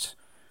announced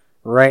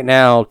right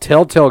now,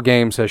 Telltale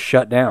Games has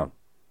shut down.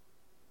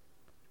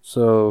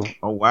 So.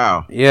 Oh,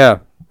 wow. Yeah,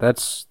 that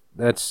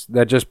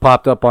just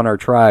popped up on our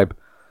tribe.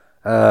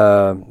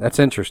 That's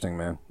interesting,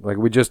 man. Like,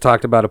 we just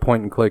talked about a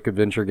point-and-click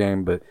adventure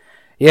game, but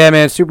yeah,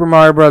 man, Super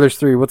Mario Brothers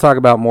 3. We'll talk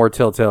about more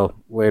Telltale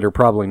later,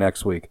 probably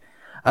next week.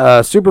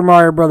 Super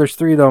Mario Brothers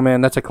 3, though,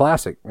 man, that's a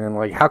classic. And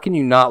like, how can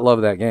you not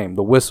love that game?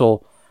 The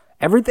whistle,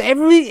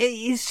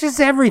 it's just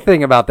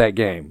everything about that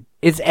game.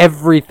 It's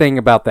everything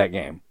about that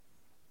game.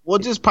 Well,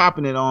 just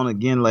popping it on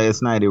again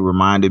last night, it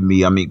reminded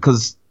me. I mean,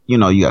 because you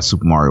got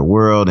Super Mario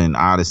World and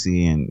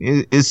Odyssey, and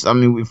it's. I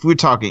mean, if we're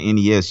talking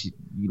NES,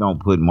 you don't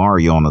put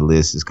Mario on the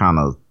list. It's kind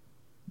of,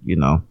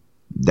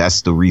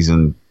 that's the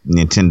reason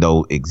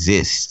Nintendo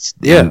exists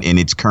in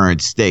its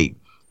current state.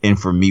 And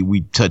for me,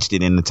 we touched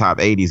it in the top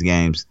 80s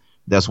games.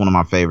 That's one of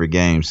my favorite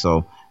games.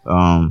 So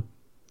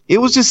it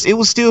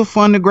was still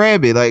fun to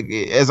grab it. Like,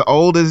 as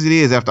old as it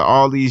is, after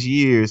all these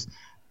years,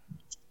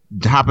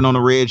 hopping on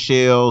the red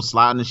shell,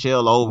 sliding the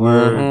shell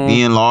over,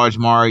 being large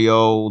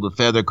Mario, the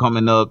feather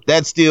coming up,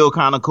 that's still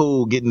kind of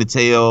cool. Getting the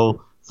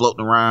tail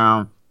floating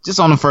around just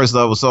on the first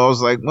level. So I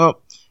was like,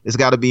 well, it's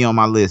got to be on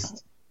my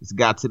list. It's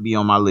got to be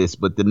on my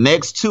list. But the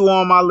next 2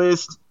 on my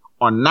list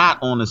are not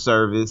on the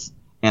service,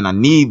 and I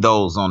need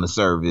those on the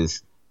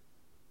service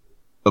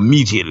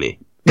immediately.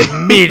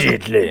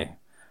 Yeah,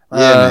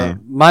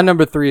 man. My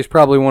number 3 is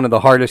probably one of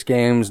the hardest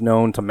games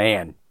known to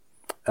man.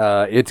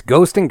 It's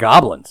Ghosts and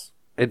Goblins.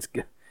 It's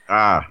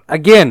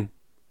again,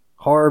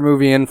 horror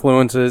movie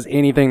influences.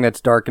 Anything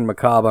that's dark and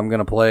macabre, I'm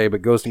gonna play.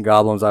 But Ghosts and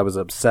Goblins, I was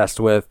obsessed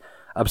with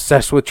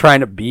trying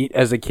to beat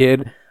as a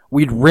kid.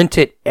 We'd rent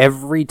it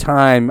every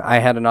time I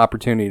had an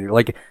opportunity.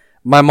 Like,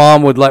 my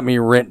mom would let me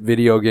rent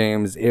video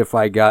games if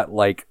I got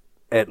like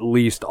at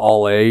least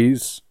all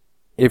A's,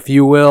 if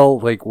you will,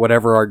 like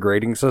whatever our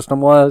grading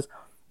system was.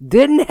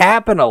 Didn't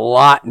happen a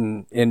lot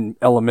in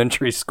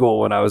elementary school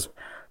when I was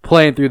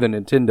playing through the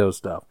Nintendo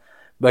stuff.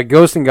 But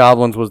Ghosts and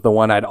Goblins was the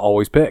one I'd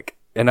always pick.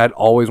 And I'd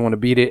always want to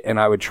beat it, and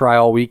I would try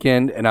all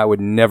weekend, and I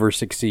would never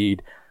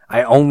succeed.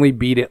 I only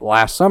beat it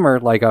last summer,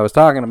 like I was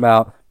talking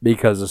about,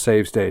 because of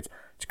save states.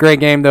 It's a great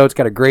game, though. It's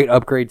got a great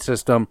upgrade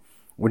system.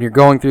 When you're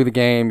going through the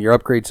game, your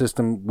upgrade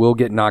system will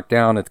get knocked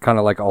down. It's kind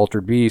of like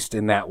Altered Beast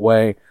in that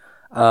way.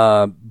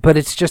 But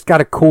it's just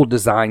got a cool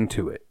design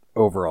to it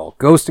overall.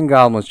 Ghosts and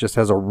Goblins just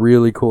has a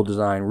really cool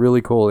design,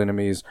 really cool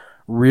enemies,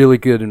 really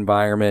good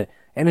environment,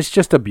 and it's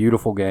just a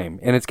beautiful game.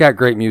 And it's got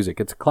great music.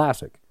 It's a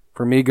classic.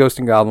 For me, Ghosts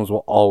and Goblins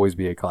will always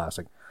be a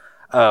classic.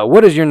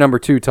 What is your number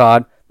 2,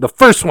 Todd? The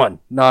first one,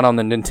 not on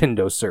the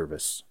Nintendo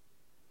service.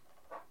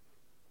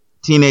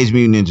 Teenage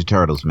Mutant Ninja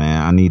Turtles,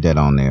 man. I need that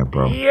on there,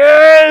 bro.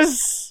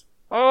 Yes!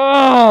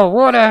 Oh,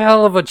 what a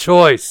hell of a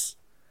choice.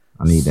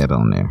 I need that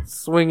on there.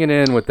 Swinging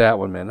in with that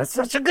one, man. That's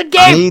such a good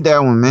game. I need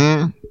that one,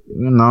 man.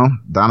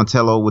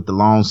 Donatello with the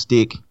long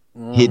stick,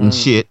 hitting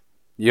shit.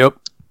 Yep.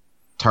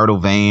 Turtle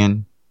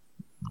van,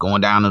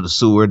 going down to the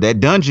sewer. That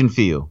dungeon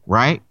feel,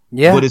 right?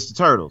 Yeah. But it's the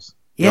Turtles.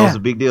 That was a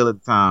big deal at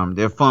the time.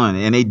 They're fun,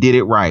 and they did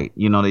it right.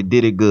 They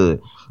did it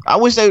good. I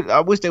wish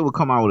they would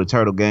come out with a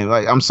turtle game.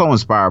 Like, I'm so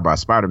inspired by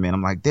Spider-Man.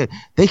 I'm like,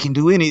 they can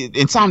do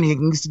Insomniac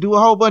needs to do a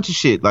whole bunch of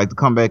shit, like to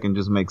come back and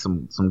just make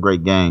some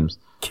great games.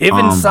 Give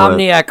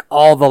Insomniac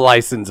all the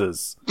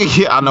licenses.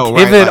 Yeah, I know.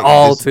 Give it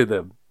all to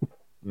them.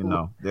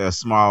 They're a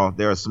small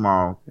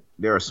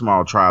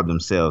tribe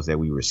themselves that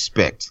we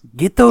respect.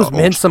 Get those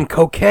men some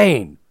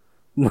cocaine.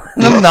 Let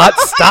them not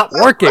stop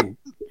working.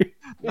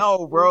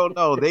 No, bro,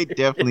 no. They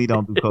definitely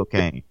don't do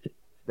cocaine.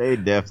 No,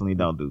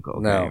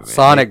 man.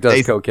 Sonic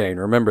does cocaine.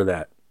 Remember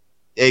that.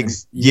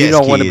 You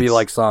don't want to be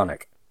like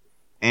Sonic.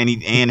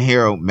 And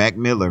Harold Mac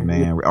Miller,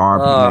 man.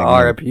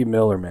 R.I.P.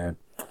 Miller, man.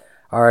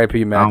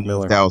 R.I.P. Mac I don't know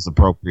Miller. if that was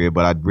appropriate,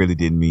 but I really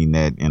didn't mean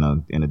that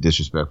in a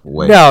disrespectful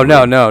way. No.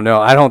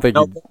 I don't think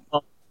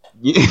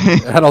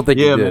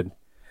you did.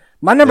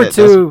 My number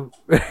 2.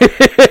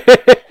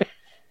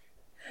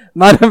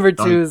 My number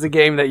 2 is a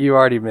game that you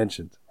already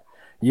mentioned.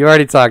 You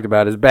already talked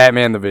about is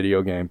Batman the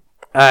video game.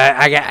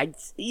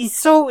 It's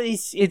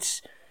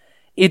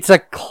a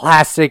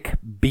classic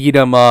beat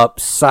 'em up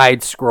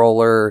side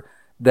scroller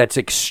that's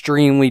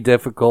extremely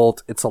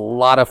difficult. It's a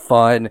lot of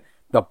fun.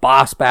 The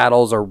boss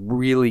battles are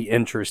really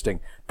interesting.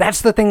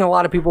 That's the thing a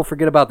lot of people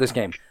forget about this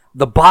game.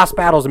 The boss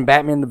battles in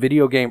Batman the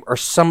video game are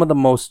some of the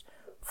most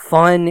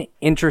fun,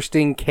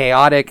 interesting,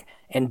 chaotic,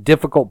 and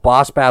difficult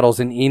boss battles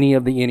in any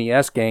of the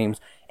NES games.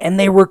 And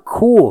they were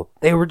cool.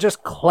 They were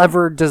just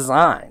clever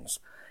designs.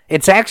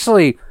 It's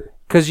actually,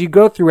 because you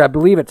go through, I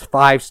believe it's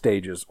 5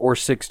 stages or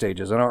 6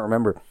 stages. I don't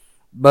remember.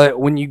 But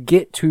when you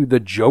get to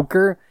the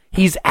Joker,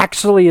 he's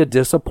actually a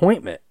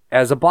disappointment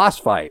as a boss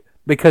fight.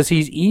 Because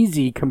he's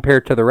easy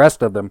compared to the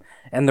rest of them.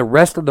 And the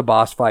rest of the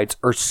boss fights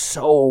are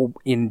so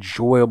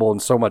enjoyable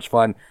and so much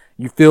fun.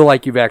 You feel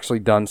like you've actually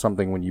done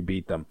something when you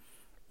beat them.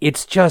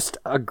 It's just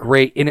a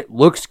great... And it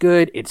looks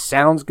good. It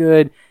sounds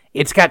good.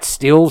 It's got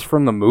stills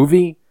from the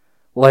movie.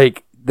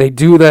 Like, they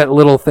do that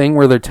little thing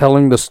where they're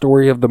telling the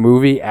story of the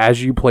movie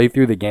as you play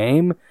through the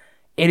game.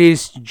 It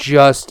is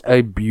just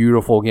a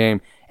beautiful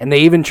game. And they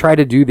even try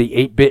to do the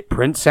 8-bit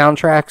Prince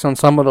soundtracks on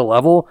some of the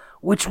level,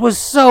 which was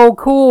so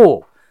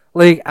cool.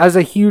 Like, as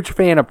a huge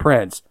fan of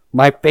Prince,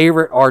 my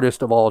favorite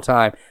artist of all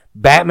time,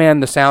 Batman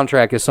the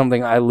soundtrack is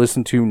something I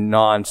listen to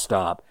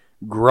nonstop.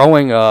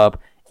 Growing up,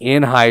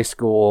 in high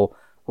school,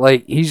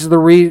 like, he's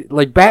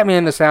the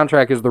Batman the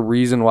soundtrack is the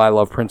reason why I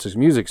love Prince's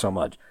music so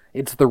much.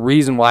 It's the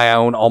reason why I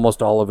own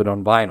almost all of it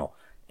on vinyl.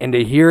 And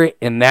to hear it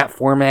in that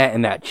format,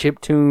 in that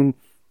chiptune,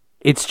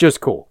 it's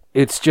just cool.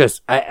 It's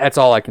just, that's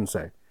all I can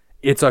say.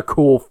 It's a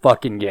cool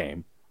fucking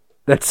game.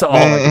 That's all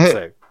I can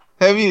say.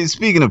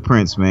 Speaking of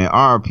Prince, man,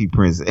 R.I.P.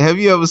 Prince. Have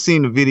you ever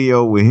seen the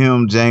video with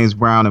him, James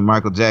Brown, and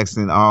Michael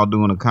Jackson all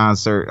doing a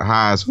concert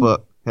high as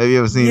fuck? Have you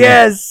ever seen that?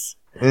 Yes.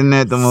 Isn't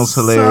that the most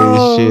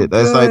hilarious shit?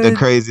 That's like the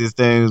craziest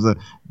thing. It was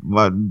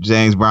like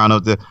James Brown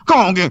up there. Come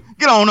on, get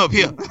on up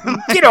here.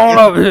 Get on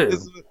up here.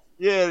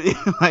 Yeah,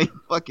 like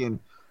fucking.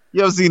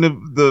 You ever seen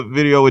the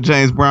video with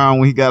James Brown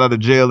when he got out of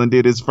jail and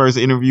did his first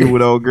interview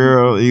with old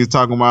girl? He was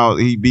talking about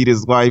he beat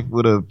his wife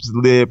with a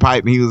lead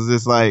pipe, and he was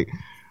just like,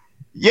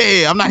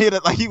 yeah, I'm not here to,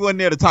 like, he wasn't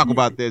there to talk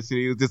about this.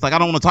 He was just like, I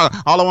don't want to talk.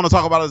 All I want to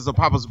talk about is the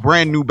Papa's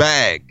brand new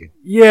bag.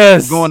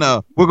 Yes. We're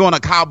going to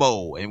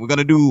Cabo, and we're going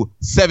to do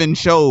 7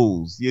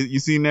 shows. You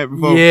seen that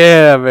before?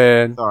 Yeah,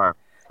 man. Sorry.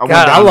 God,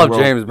 I love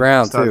James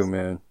Brown too,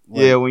 man.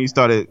 Yeah, when you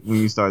started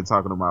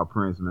talking about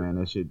Prince, man,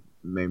 that shit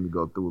made me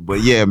go through it.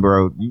 But yeah,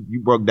 bro,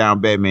 you broke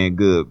down Batman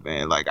good,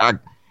 man. Like,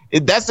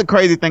 that's the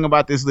crazy thing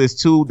about this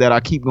list too, that I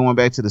keep going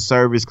back to the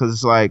service, because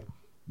it's like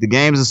the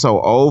games are so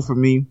old for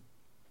me.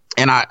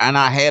 And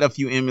I had a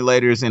few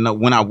emulators, and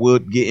when I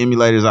would get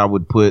emulators, I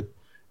would put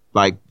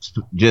like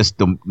just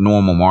the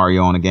normal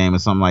Mario on a game or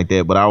something like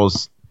that. But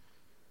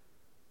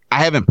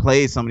I haven't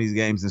played some of these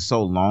games in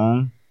so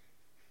long.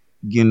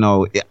 You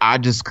know, I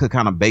just could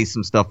kind of base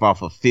some stuff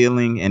off of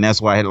feeling, and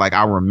that's why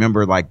I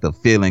remember like the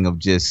feeling of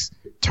just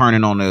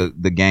turning on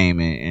the game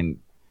and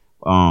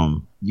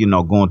you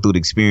know, going through the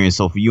experience.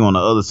 So for you on the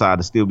other side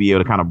to still be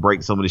able to kind of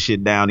break some of the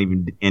shit down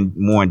even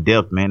more in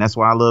depth, man, that's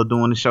why I love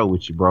doing the show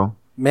with you, bro.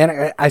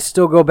 Man, I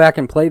still go back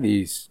and play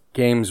these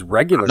games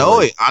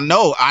regularly. I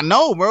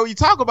know, bro. You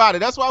talk about it.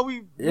 That's why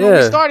when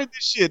we started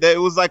this shit. That it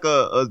was like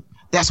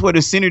that's where the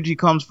synergy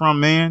comes from,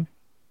 man.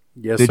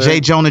 Yes, the sir. J.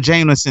 Jonah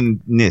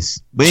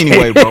Jameson-ness. But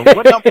anyway, bro,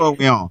 what number are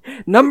we on?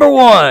 Number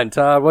 1,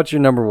 Todd. What's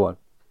your number 1?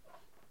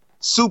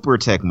 Super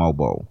Tecmo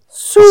Bowl.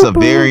 It's a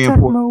very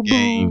important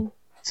game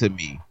to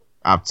me.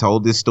 I've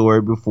told this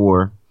story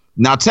before.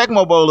 Now,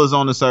 Tecmo Bowl is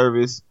on the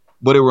service.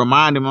 But it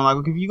reminded me, I'm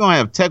like, if you're going to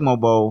have Tecmo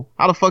Bowl,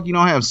 how the fuck you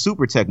don't have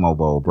Super Tecmo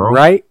Bowl, bro?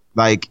 Right.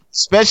 Like,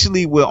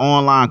 especially with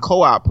online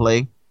co-op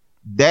play,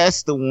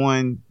 that's the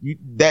one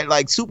that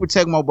like Super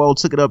Tecmo Bowl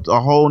took it up to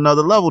a whole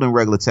nother level than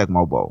regular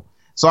Tecmo Bowl.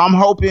 So I'm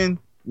hoping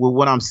with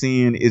what I'm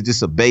seeing is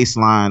just a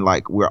baseline,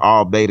 like we're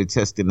all beta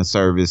testing the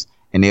service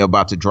and they're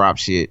about to drop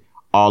shit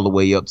all the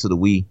way up to the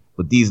Wii.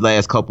 But these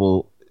last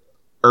couple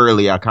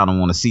early, I kind of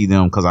want to see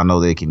them because I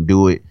know they can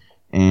do it.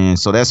 And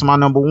so that's my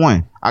number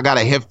 1. I got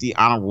a hefty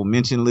honorable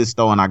mention list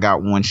though, and I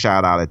got one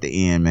shout out at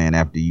the end, man,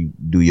 after you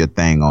do your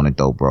thing on it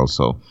though, bro.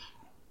 So,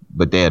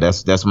 but yeah,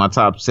 that's my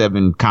top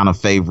 7 kind of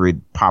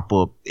favorite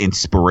pop-up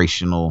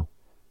inspirational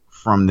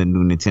from the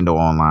new Nintendo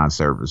Online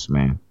service,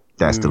 man.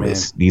 That's the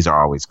list. These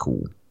are always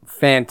cool.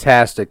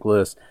 Fantastic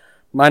list.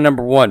 My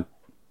number 1.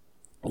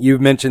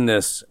 You've mentioned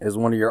this as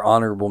one of your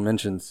honorable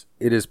mentions.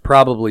 It is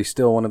probably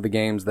still one of the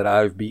games that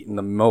I've beaten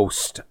the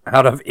most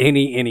out of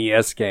any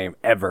NES game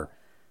ever.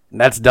 And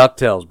that's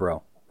DuckTales,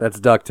 bro. That's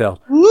DuckTales.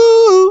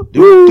 Woo!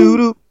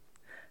 Doo-doo-doo.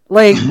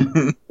 Like,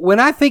 when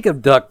I think of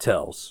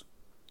DuckTales,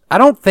 I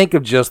don't think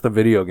of just the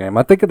video game.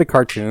 I think of the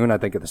cartoon. I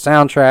think of the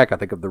soundtrack. I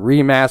think of the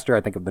remaster.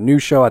 I think of the new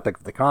show. I think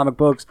of the comic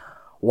books.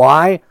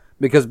 Why?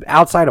 Because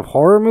outside of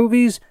horror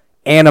movies,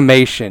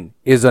 animation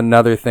is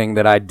another thing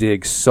that I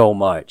dig so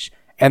much.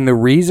 And the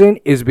reason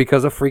is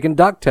because of freaking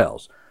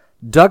DuckTales.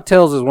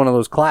 DuckTales is one of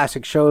those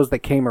classic shows that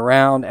came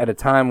around at a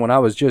time when I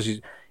was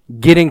just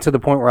getting to the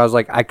point where I was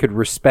like, I could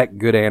respect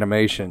good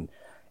animation.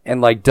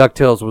 And like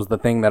DuckTales was the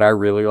thing that I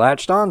really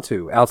latched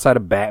onto outside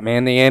of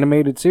Batman the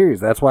Animated Series.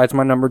 That's why it's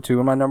my number 2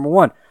 and my number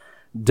 1.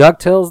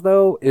 DuckTales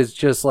though is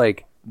just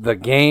like the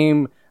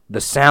game The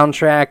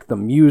soundtrack, the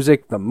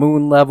music, the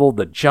moon level,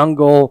 the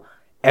jungle,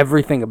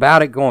 everything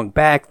about it going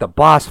back, the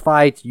boss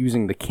fights,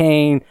 using the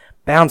cane,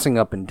 bouncing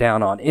up and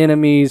down on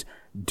enemies,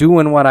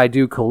 doing what I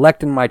do,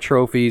 collecting my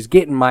trophies,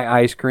 getting my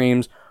ice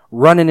creams,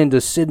 running into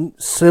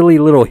silly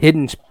little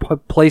hidden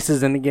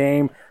places in the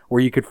game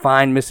where you could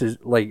find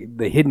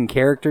the hidden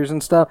characters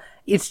and stuff.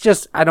 It's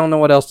just, I don't know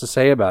what else to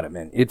say about it,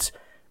 man.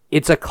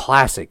 It's a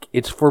classic.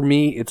 For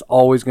me, it's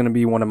always going to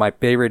be one of my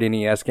favorite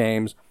NES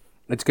games.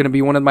 It's going to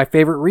be one of my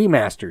favorite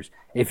remasters.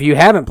 If you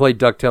haven't played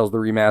DuckTales the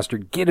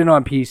Remastered, get it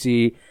on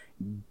PC,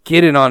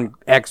 get it on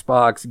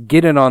Xbox,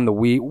 get it on the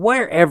Wii,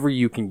 wherever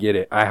you can get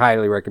it. I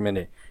highly recommend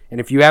it. And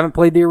if you haven't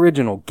played the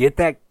original, get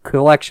that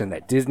collection,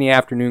 that Disney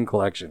Afternoon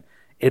collection.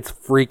 It's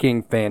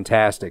freaking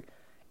fantastic.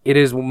 It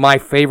is my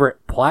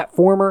favorite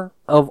platformer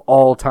of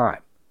all time.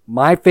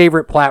 My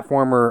favorite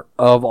platformer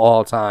of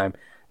all time.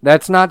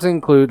 That's not to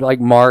include like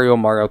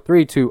Mario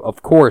 3, 2,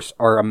 of course,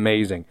 are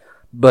amazing.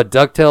 But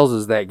DuckTales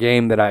is that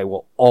game that I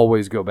will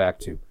always go back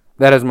to.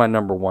 That is my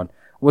number one.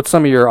 What's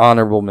some of your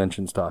honorable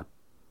mentions, Todd?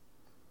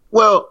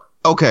 Well,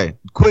 okay.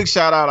 Quick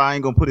shout out. I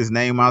ain't going to put his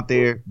name out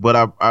there, but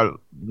I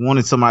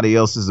wanted somebody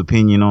else's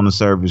opinion on the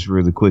service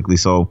really quickly.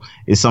 So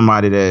it's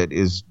somebody that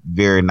is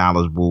very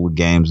knowledgeable with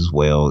games as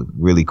well.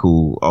 Really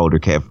cool older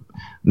cat.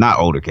 Not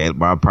older cat,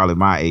 but probably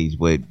my age,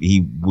 but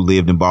he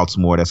lived in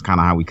Baltimore. That's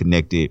kind of how we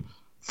connected.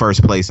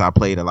 First place I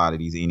played a lot of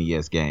these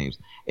NES games.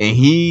 And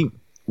he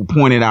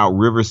pointed out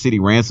River City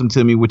Ransom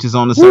to me, which is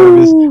on the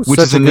service, which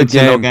is a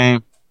Nintendo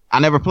game. I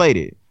never played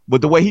it.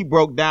 But the way he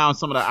broke down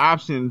some of the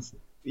options,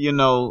 you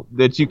know,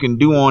 that you can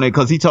do on it,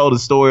 because he told a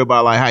story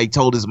about like how he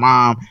told his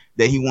mom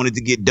that he wanted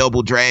to get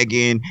Double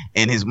Dragon,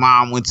 and his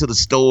mom went to the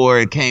store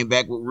and came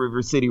back with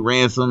River City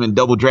Ransom, and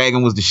Double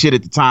Dragon was the shit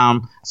at the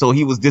time, so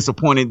he was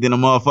disappointed in a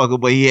motherfucker,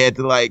 but he had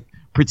to like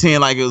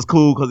pretend like it was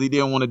cool because he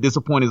didn't want to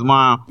disappoint his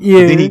mom.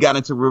 Yeah. But then he got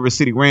into River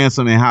City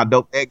Ransom and how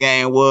dope that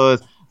game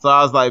was. So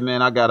I was like,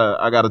 man, I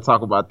gotta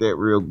talk about that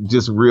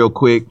real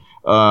quick.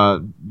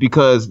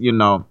 Because, you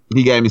know,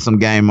 he gave me some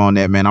game on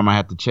that, man. I'm gonna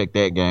have to check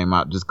that game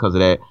out just because of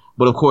that.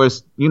 But of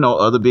course, you know,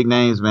 other big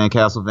names, man.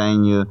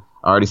 Castlevania.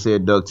 I already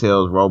said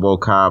DuckTales,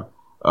 RoboCop.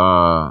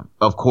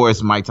 Of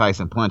course, Mike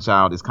Tyson Punch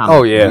Out. It's kind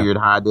of weird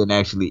how I didn't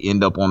actually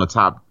end up on the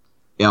top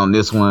on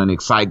this one.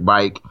 Excite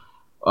Bike.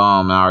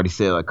 I already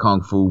said like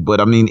Kung Fu. But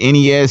I mean,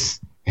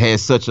 NES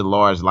has such a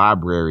large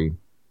library.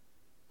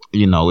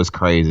 You know, it's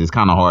crazy. It's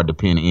kind of hard to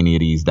pin any of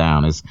these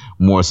down. It's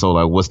more so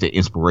like, what's the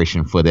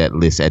inspiration for that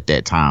list at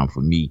that time for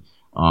me?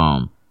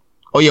 Oh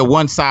yeah,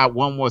 one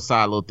more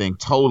side little thing,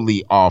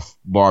 totally off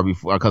bar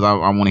before, because I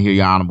want to hear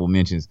your honorable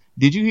mentions.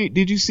 Did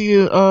you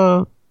see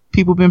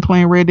people been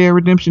playing Red Dead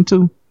Redemption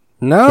 2?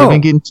 No.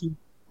 They've been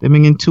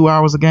getting 2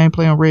 hours of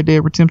gameplay on Red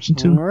Dead Redemption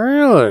 2.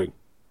 Really?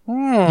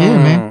 Yeah,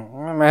 man.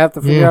 I'm gonna have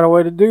to figure out a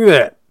way to do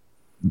that.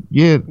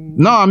 Yeah.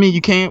 No, I mean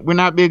you can't. We're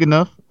not big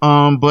enough.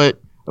 But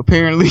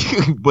apparently,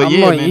 but I'm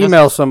gonna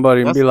email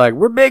somebody and be like,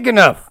 "We're big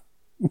enough."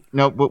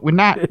 No, but we're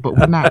not.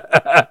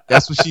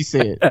 That's what she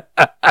said.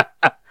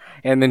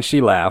 And then she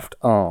laughed.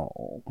 Oh.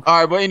 All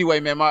right, but anyway,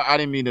 man, I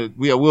didn't mean to.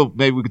 We'll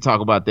maybe we could talk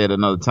about that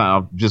another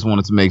time. I just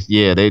wanted to make.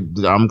 Yeah,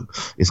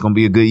 it's gonna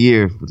be a good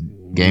year.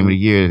 Game of the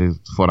year.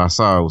 That's what I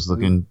saw. It was like,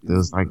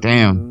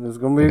 damn, it's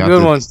gonna be a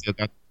good one. Still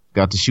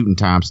got the shooting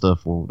time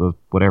stuff or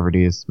whatever it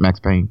is, Max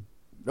Payne.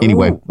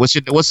 Anyway, what's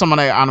some of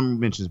the honorable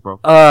mentions, bro?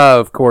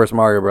 Of course,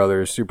 Mario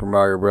Brothers, Super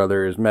Mario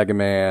Brothers, Mega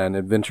Man,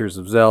 Adventures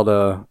of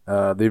Zelda,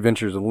 The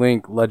Adventures of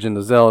Link, Legend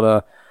of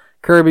Zelda,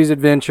 Kirby's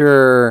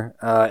Adventure,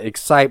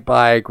 Excite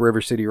Bike,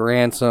 River City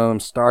Ransom,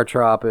 Star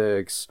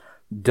Tropics,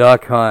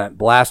 Duck Hunt,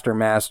 Blaster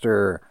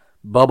Master,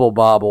 Bubble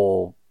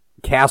Bobble,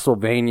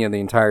 Castlevania, the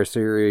entire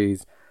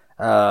series,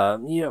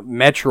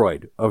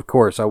 Metroid. Of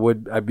course,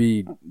 I'd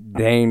be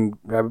damned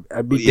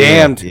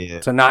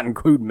to not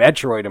include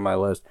Metroid in my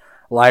list.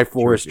 Life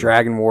Force,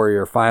 Dragon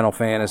Warrior, Final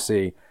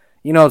Fantasy,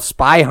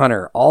 Spy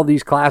Hunter, all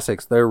these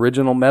classics, the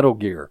original Metal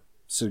Gear.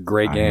 It's a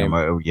great game.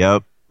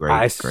 Yep.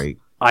 Great.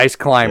 Ice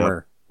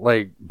Climber,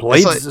 like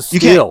Blades of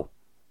Steel.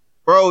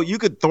 Bro, you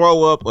could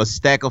throw up a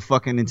stack of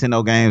fucking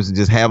Nintendo games and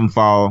just have them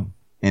fall.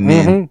 And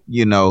then,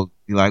 you're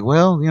like,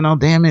 well,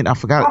 damn it, I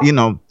forgot.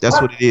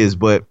 That's what it is.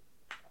 But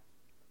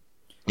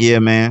yeah,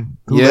 man.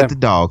 Who let the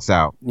dogs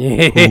out? Who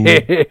let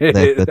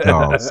the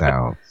dogs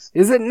out?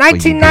 Is it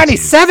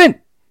 1997?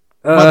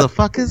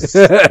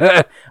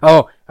 Motherfuckers.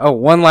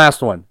 One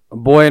last one. A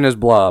Boy and His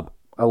Blob.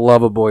 I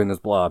love A Boy and His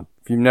Blob.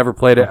 If you've never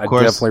played it, I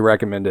definitely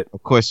recommend it.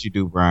 Of course you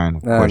do, Brian.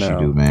 Of course you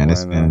do, man.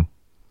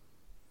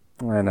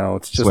 I know.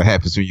 It's just what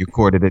happens when you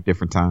record it at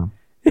different time.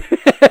 All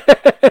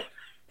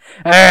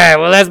right.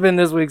 Well, that's been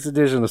this week's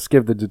edition of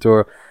Skip the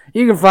Tutorial.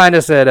 You can find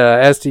us at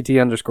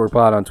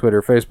STT_pod on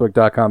Twitter,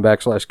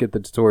 Facebook.com/Skip the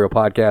Tutorial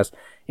Podcast,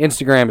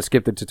 Instagram at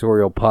Skip the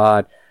Tutorial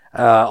Pod.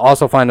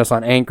 Also find us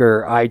on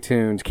Anchor,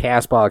 iTunes,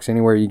 CastBox,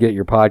 anywhere you get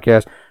your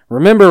podcast.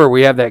 Remember,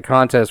 we have that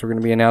contest. We're going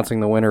to be announcing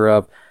the winner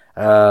of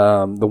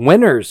the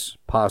winners,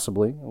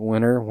 possibly.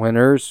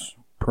 Winners,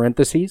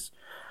 parentheses.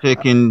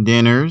 Chicken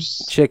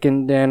dinners.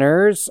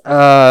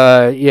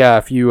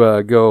 If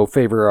you go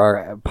favor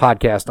our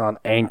podcast on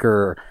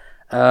Anchor,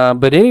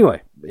 But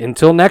anyway,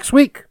 until next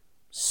week,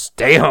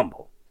 stay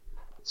humble.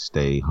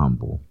 Stay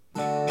humble.